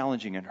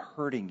challenging and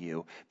hurting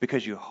you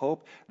because you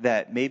hope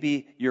that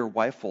maybe your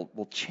wife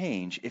will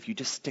change if you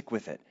just stick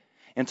with it.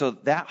 And so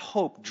that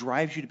hope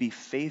drives you to be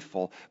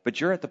faithful, but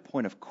you're at the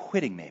point of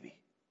quitting maybe.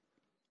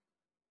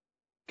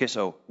 Okay,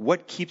 so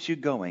what keeps you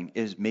going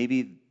is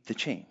maybe the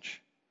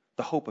change,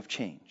 the hope of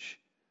change.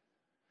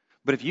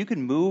 But if you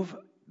can move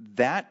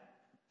that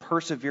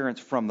perseverance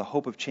from the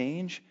hope of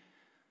change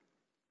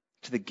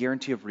to the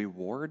guarantee of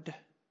reward,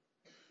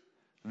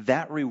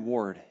 that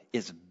reward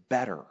is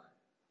better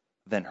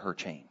than her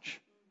change.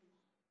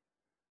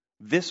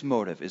 This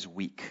motive is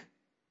weak.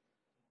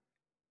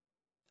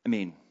 I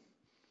mean,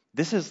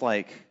 this is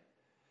like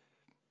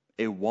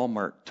a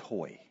Walmart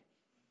toy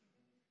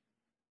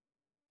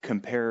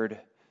compared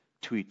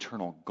to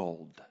eternal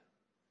gold.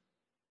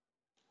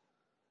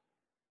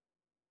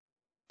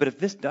 But if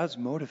this does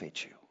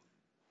motivate you,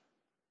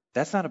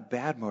 that's not a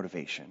bad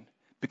motivation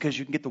because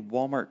you can get the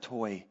Walmart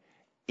toy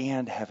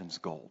and heaven's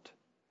gold.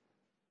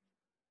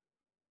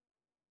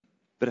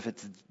 But if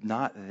it's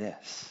not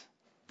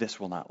this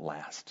will not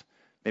last.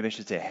 Maybe I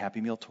should say a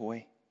Happy Meal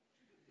toy.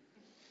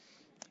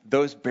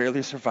 Those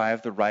barely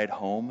survive the ride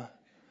home.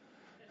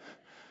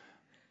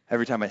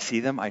 Every time I see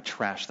them, I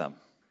trash them.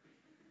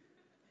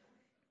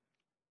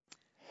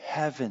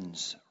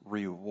 Heaven's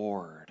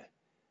reward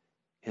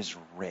is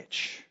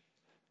rich,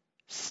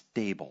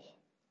 stable,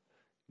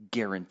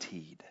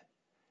 guaranteed,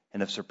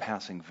 and of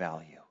surpassing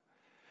value.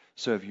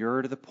 So if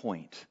you're to the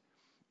point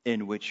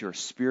in which your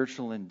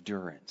spiritual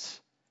endurance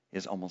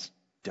is almost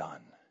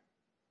done,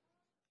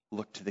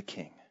 look to the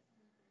King.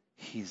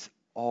 He's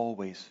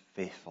always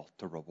faithful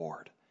to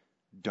reward.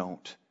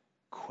 Don't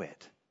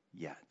quit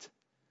yet.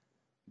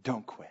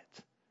 Don't quit.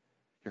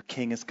 Your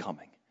King is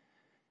coming,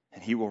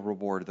 and he will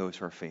reward those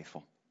who are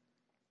faithful.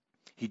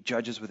 He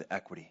judges with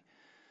equity.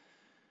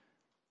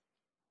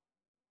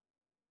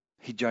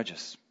 He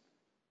judges.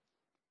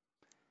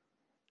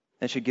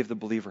 That should give the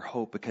believer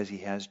hope because he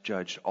has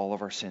judged all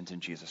of our sins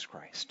in Jesus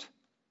Christ.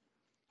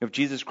 If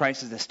Jesus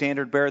Christ is the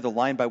standard bearer, the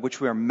line by which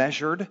we are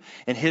measured,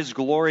 and his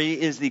glory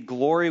is the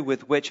glory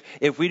with which,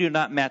 if we do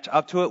not match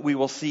up to it, we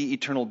will see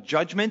eternal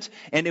judgment.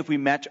 And if we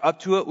match up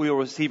to it, we will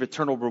receive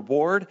eternal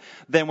reward.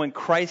 Then when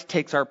Christ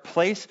takes our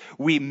place,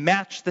 we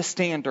match the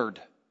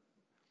standard.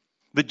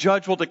 The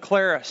judge will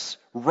declare us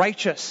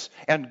righteous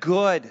and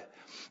good.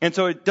 And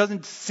so it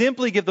doesn't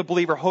simply give the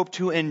believer hope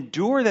to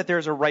endure that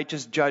there's a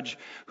righteous judge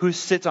who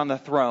sits on the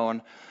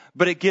throne,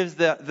 but it gives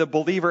the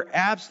believer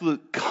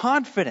absolute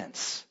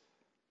confidence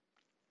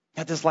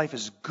that this life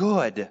is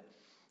good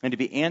and to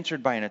be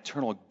answered by an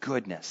eternal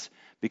goodness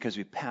because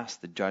we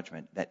passed the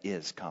judgment that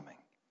is coming.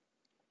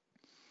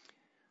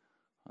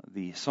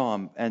 The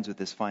psalm ends with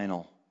this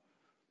final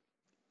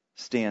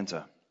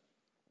stanza.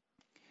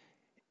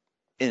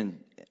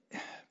 And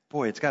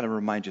boy, it's got to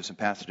remind you of some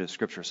passages of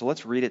Scripture. So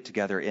let's read it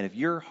together. And if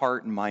your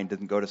heart and mind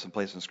doesn't go to some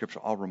place in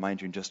Scripture, I'll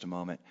remind you in just a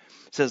moment.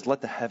 It says,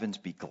 let the heavens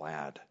be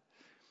glad.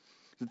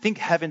 Think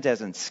heavens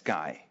as in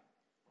sky.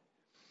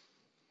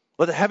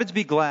 Let the heavens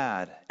be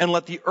glad, and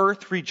let the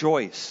earth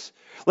rejoice.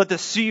 Let the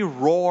sea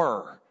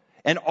roar,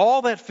 and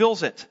all that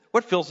fills it.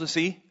 What fills the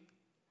sea?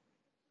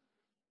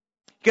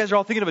 You guys are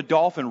all thinking of a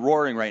dolphin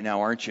roaring right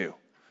now, aren't you?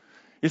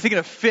 You're thinking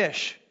of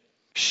fish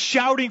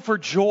shouting for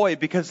joy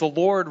because the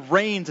Lord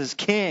reigns as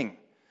king.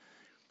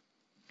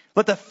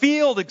 Let the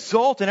field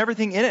exult and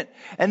everything in it,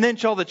 and then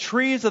shall the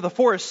trees of the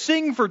forest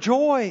sing for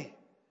joy.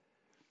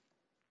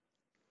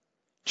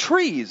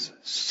 Trees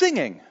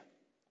singing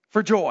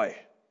for joy.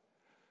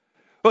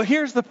 But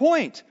here's the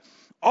point.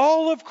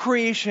 All of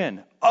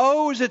creation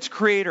owes its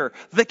creator,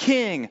 the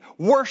King,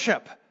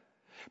 worship.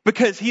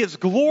 Because he is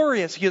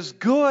glorious, he is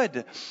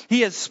good,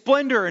 he has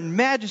splendor and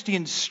majesty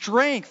and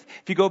strength.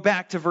 If you go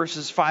back to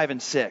verses 5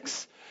 and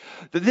 6.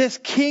 This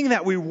King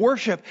that we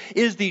worship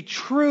is the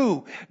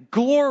true,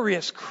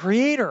 glorious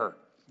creator.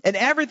 And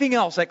everything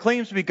else that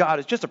claims to be God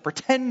is just a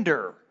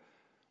pretender.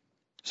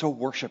 So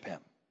worship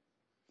him.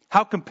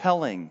 How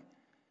compelling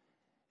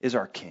is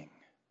our King?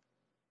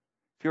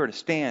 If he were to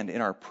stand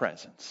in our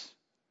presence,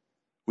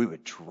 we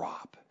would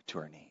drop to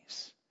our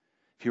knees.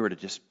 If he were to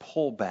just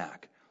pull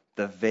back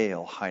the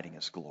veil hiding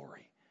his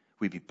glory,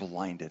 we'd be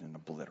blinded and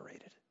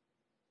obliterated.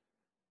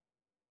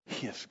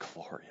 He is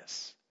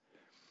glorious.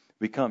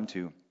 We come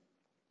to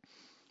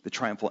the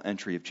triumphal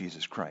entry of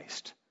Jesus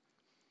Christ.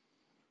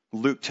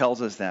 Luke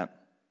tells us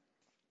that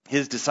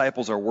his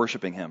disciples are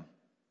worshiping him.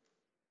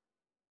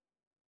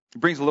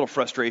 It brings a little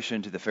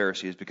frustration to the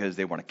Pharisees because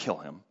they want to kill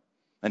him,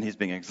 and he's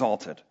being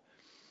exalted.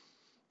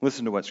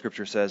 Listen to what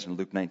Scripture says in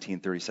Luke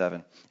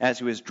 19:37. As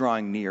he was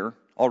drawing near,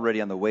 already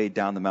on the way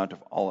down the Mount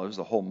of Olives,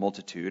 the whole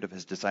multitude of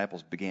his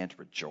disciples began to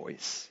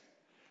rejoice,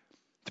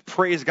 to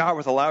praise God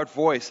with a loud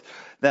voice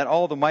about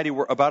all the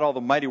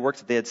mighty works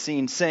that they had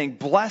seen, saying,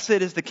 "Blessed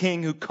is the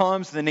King who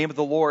comes in the name of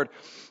the Lord,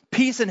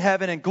 peace in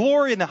heaven and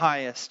glory in the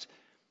highest."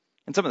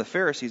 And some of the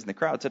Pharisees in the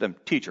crowd said to him,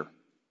 "Teacher,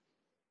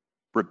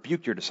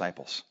 rebuke your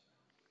disciples."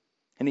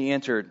 And he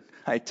answered,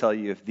 "I tell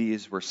you, if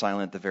these were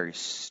silent, the very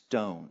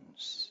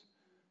stones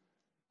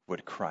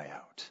would cry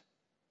out."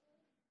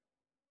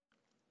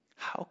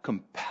 How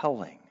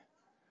compelling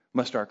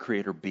must our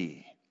Creator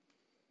be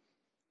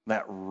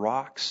that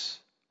rocks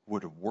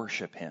would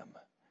worship him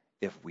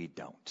if we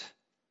don't?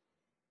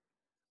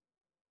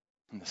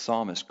 And the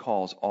psalmist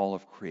calls all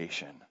of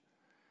creation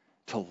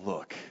to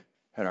look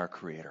at our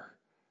Creator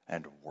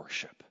and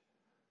worship,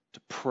 to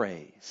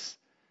praise,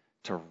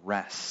 to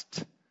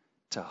rest,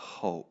 to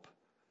hope,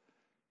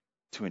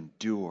 to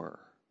endure,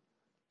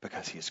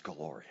 because he is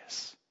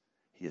glorious.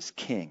 He is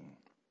King.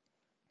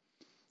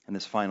 And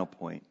this final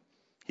point,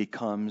 he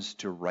comes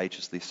to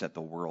righteously set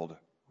the world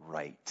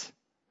right.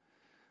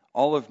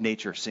 All of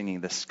nature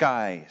singing, the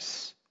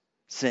skies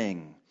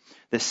sing,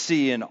 the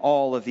sea and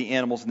all of the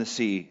animals in the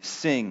sea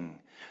sing,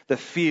 the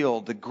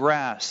field, the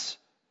grass,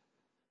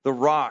 the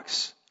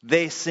rocks,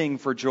 they sing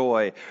for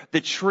joy.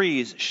 The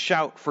trees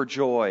shout for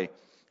joy.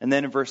 And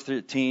then in verse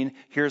 13,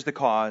 here's the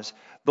cause.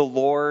 The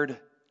Lord,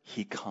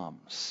 he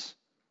comes.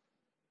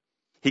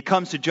 He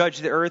comes to judge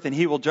the earth, and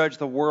he will judge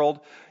the world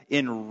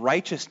in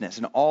righteousness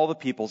and all the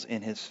peoples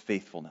in his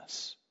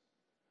faithfulness.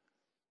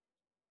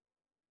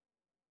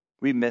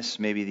 We miss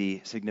maybe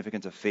the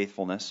significance of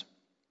faithfulness,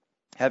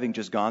 having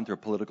just gone through a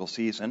political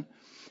season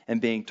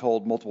and being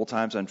told multiple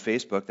times on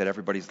Facebook that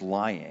everybody's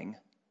lying.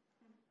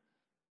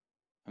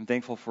 I'm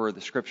thankful for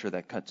the scripture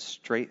that cuts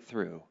straight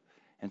through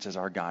and says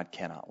our God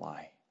cannot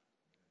lie.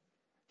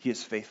 He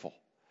is faithful.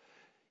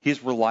 He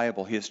is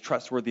reliable. He is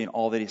trustworthy in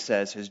all that he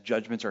says. His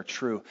judgments are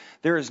true.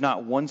 There is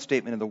not one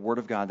statement in the Word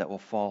of God that will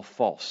fall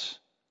false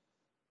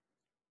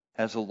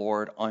as the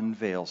Lord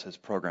unveils his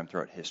program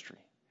throughout history.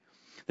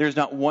 There is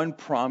not one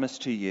promise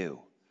to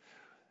you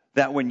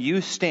that when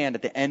you stand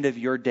at the end of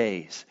your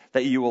days,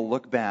 that you will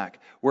look back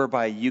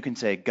whereby you can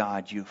say,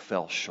 God, you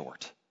fell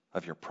short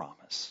of your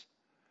promise.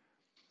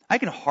 I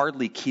can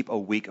hardly keep a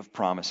week of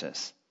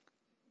promises.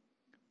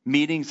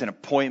 Meetings and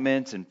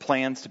appointments and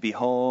plans to be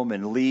home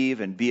and leave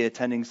and be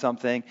attending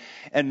something.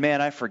 And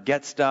man, I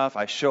forget stuff.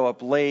 I show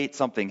up late.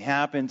 Something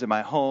happens in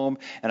my home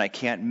and I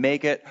can't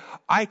make it.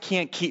 I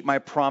can't keep my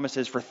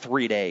promises for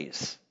 3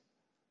 days.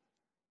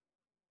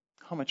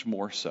 How much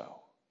more so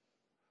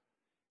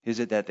is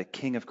it that the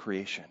King of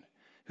creation,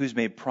 who's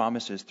made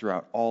promises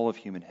throughout all of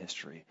human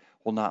history,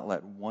 will not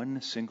let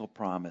one single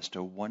promise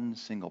to one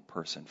single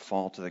person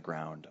fall to the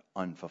ground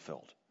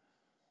unfulfilled,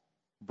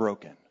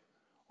 broken,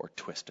 or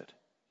twisted?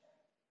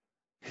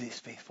 He's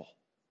faithful.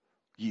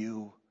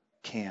 You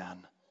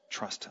can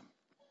trust him.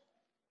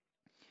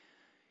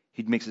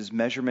 He makes his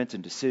measurements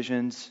and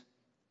decisions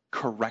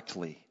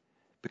correctly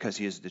because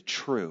he is the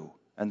true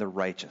and the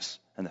righteous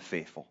and the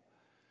faithful.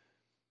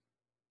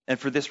 And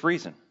for this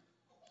reason,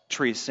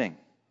 trees sing,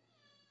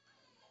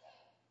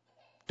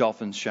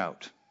 dolphins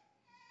shout,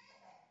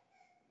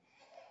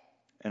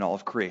 and all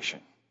of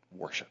creation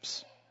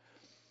worships.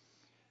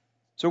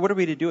 So what are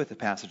we to do with a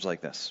passage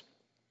like this?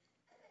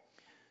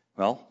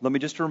 Well, let me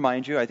just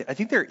remind you, I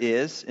think there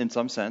is, in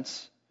some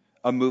sense,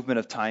 a movement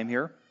of time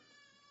here.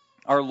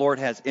 Our Lord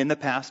has in the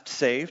past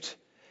saved,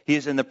 he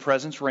is in the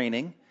present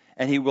reigning,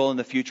 and he will in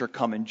the future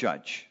come and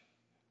judge.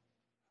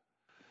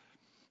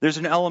 There's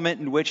an element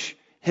in which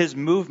his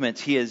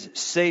movements, he is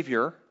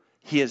Savior,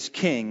 he is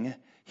King,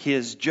 he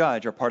is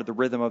Judge, are part of the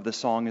rhythm of the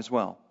song as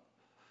well.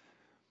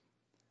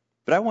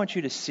 But I want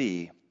you to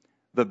see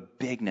the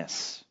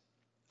bigness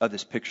of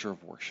this picture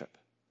of worship.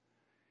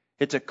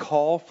 It's a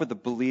call for the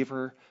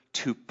believer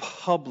to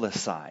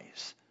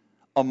publicize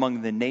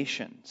among the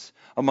nations,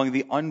 among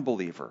the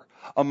unbeliever,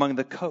 among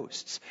the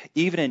coasts,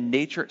 even in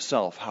nature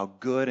itself, how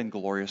good and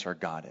glorious our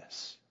God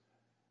is.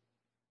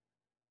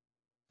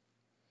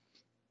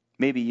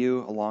 Maybe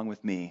you, along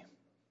with me,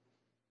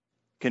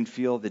 can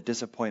feel the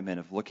disappointment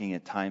of looking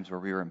at times where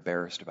we were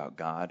embarrassed about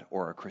God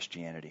or our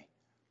Christianity.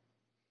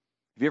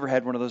 Have you ever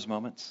had one of those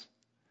moments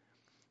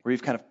where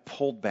you've kind of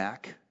pulled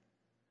back?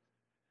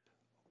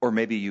 Or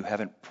maybe you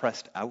haven't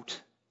pressed out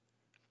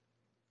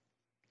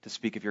to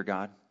speak of your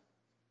God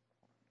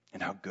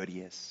and how good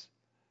he is.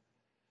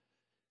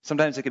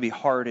 Sometimes it can be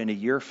hard in a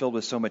year filled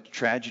with so much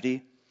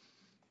tragedy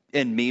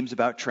and memes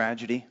about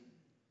tragedy,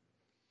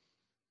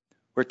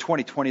 where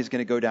 2020 is going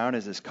to go down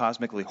as this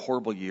cosmically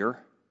horrible year.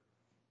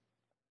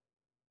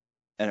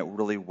 And it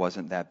really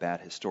wasn't that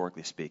bad,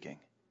 historically speaking.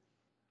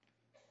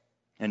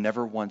 And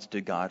never once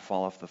did God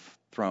fall off the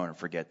throne and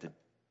forget to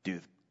do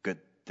good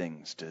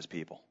things to his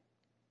people.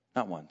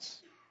 Not once.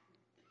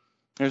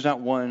 There's not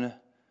one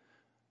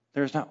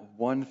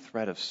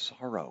thread of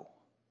sorrow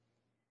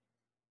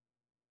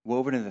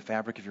woven in the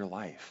fabric of your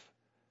life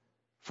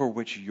for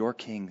which your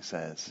King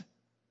says,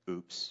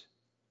 oops.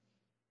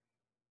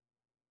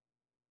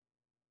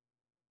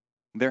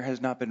 There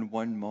has not been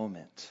one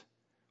moment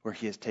where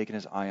he has taken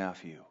his eye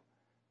off you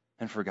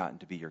and forgotten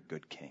to be your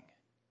good King.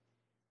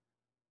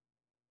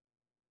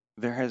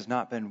 There has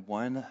not been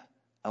one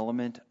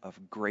element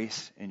of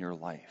grace in your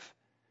life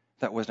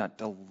that was not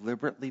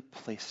deliberately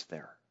placed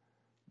there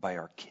by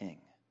our King.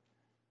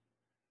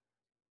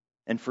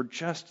 And for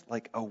just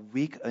like a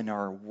week in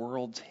our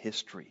world's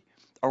history,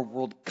 our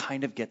world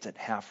kind of gets it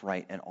half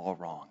right and all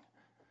wrong.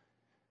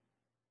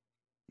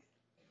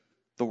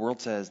 The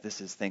world says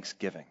this is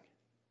Thanksgiving.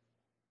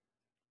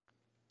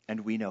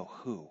 And we know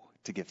who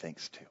to give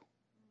thanks to.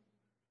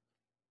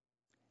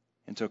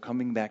 And so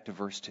coming back to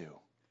verse 2,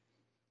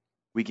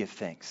 we give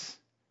thanks,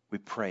 we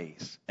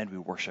praise, and we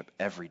worship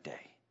every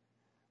day.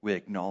 We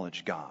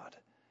acknowledge God,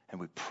 and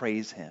we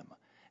praise him,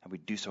 and we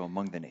do so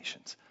among the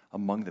nations,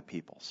 among the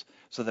peoples,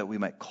 so that we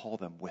might call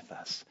them with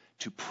us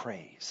to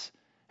praise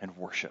and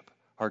worship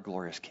our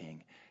glorious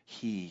King.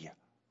 He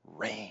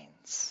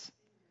reigns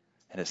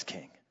and is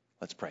King.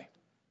 Let's pray.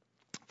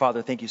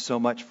 Father, thank you so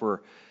much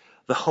for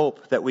the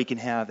hope that we can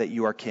have that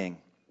you are King.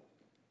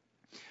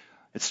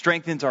 It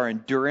strengthens our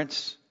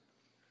endurance.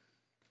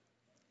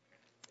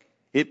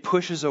 It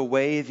pushes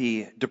away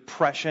the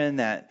depression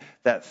that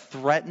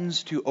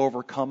threatens to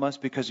overcome us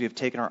because we have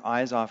taken our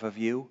eyes off of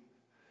you.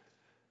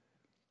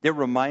 It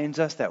reminds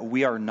us that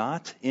we are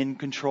not in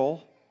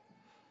control,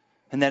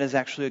 and that is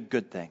actually a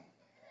good thing.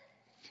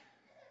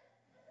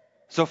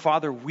 So,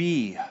 Father,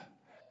 we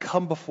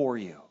come before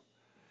you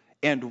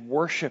and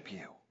worship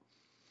you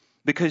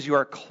because you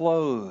are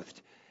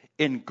clothed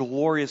in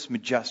glorious,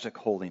 majestic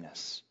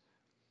holiness.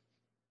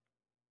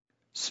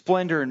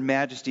 Splendor and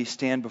majesty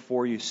stand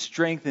before you.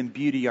 Strength and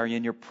beauty are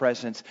in your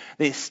presence.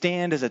 They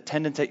stand as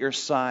attendants at your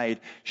side,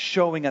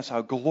 showing us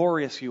how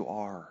glorious you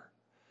are.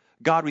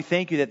 God, we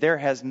thank you that there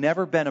has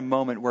never been a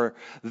moment where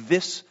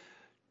this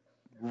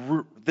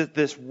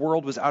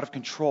world was out of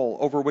control,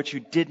 over which you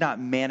did not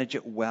manage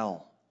it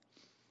well.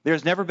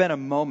 There's never been a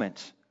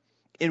moment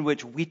in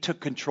which we took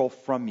control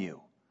from you,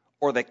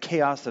 or the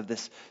chaos of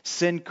this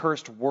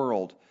sin-cursed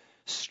world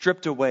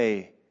stripped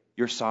away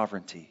your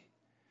sovereignty.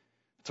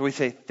 So we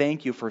say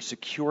thank you for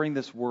securing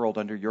this world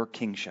under your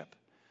kingship.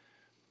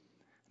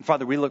 And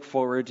Father, we look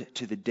forward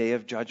to the day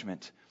of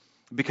judgment,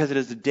 because it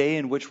is a day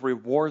in which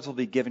rewards will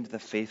be given to the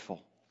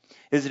faithful.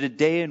 It is a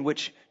day in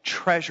which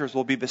treasures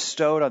will be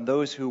bestowed on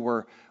those who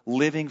were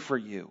living for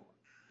you.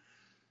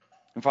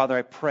 And Father,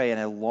 I pray and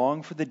I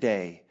long for the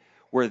day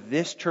where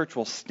this church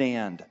will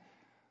stand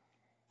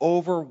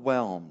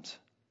overwhelmed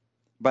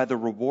by the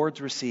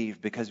rewards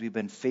received because we've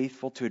been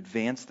faithful to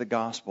advance the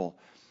gospel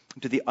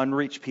to the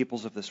unreached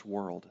peoples of this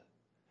world.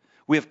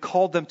 We have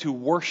called them to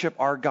worship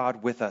our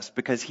God with us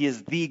because he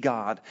is the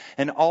God,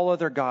 and all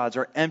other gods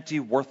are empty,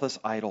 worthless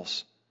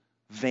idols,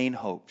 vain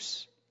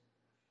hopes.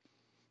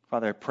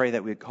 Father, I pray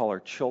that we would call our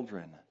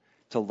children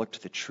to look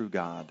to the true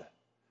God,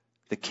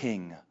 the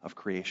King of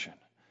creation.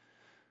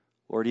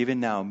 Lord, even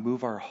now,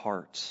 move our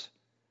hearts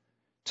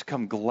to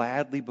come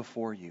gladly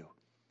before you,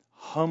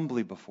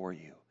 humbly before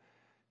you,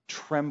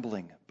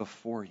 trembling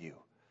before you,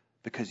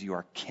 because you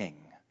are King,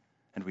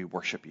 and we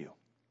worship you.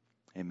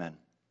 Amen.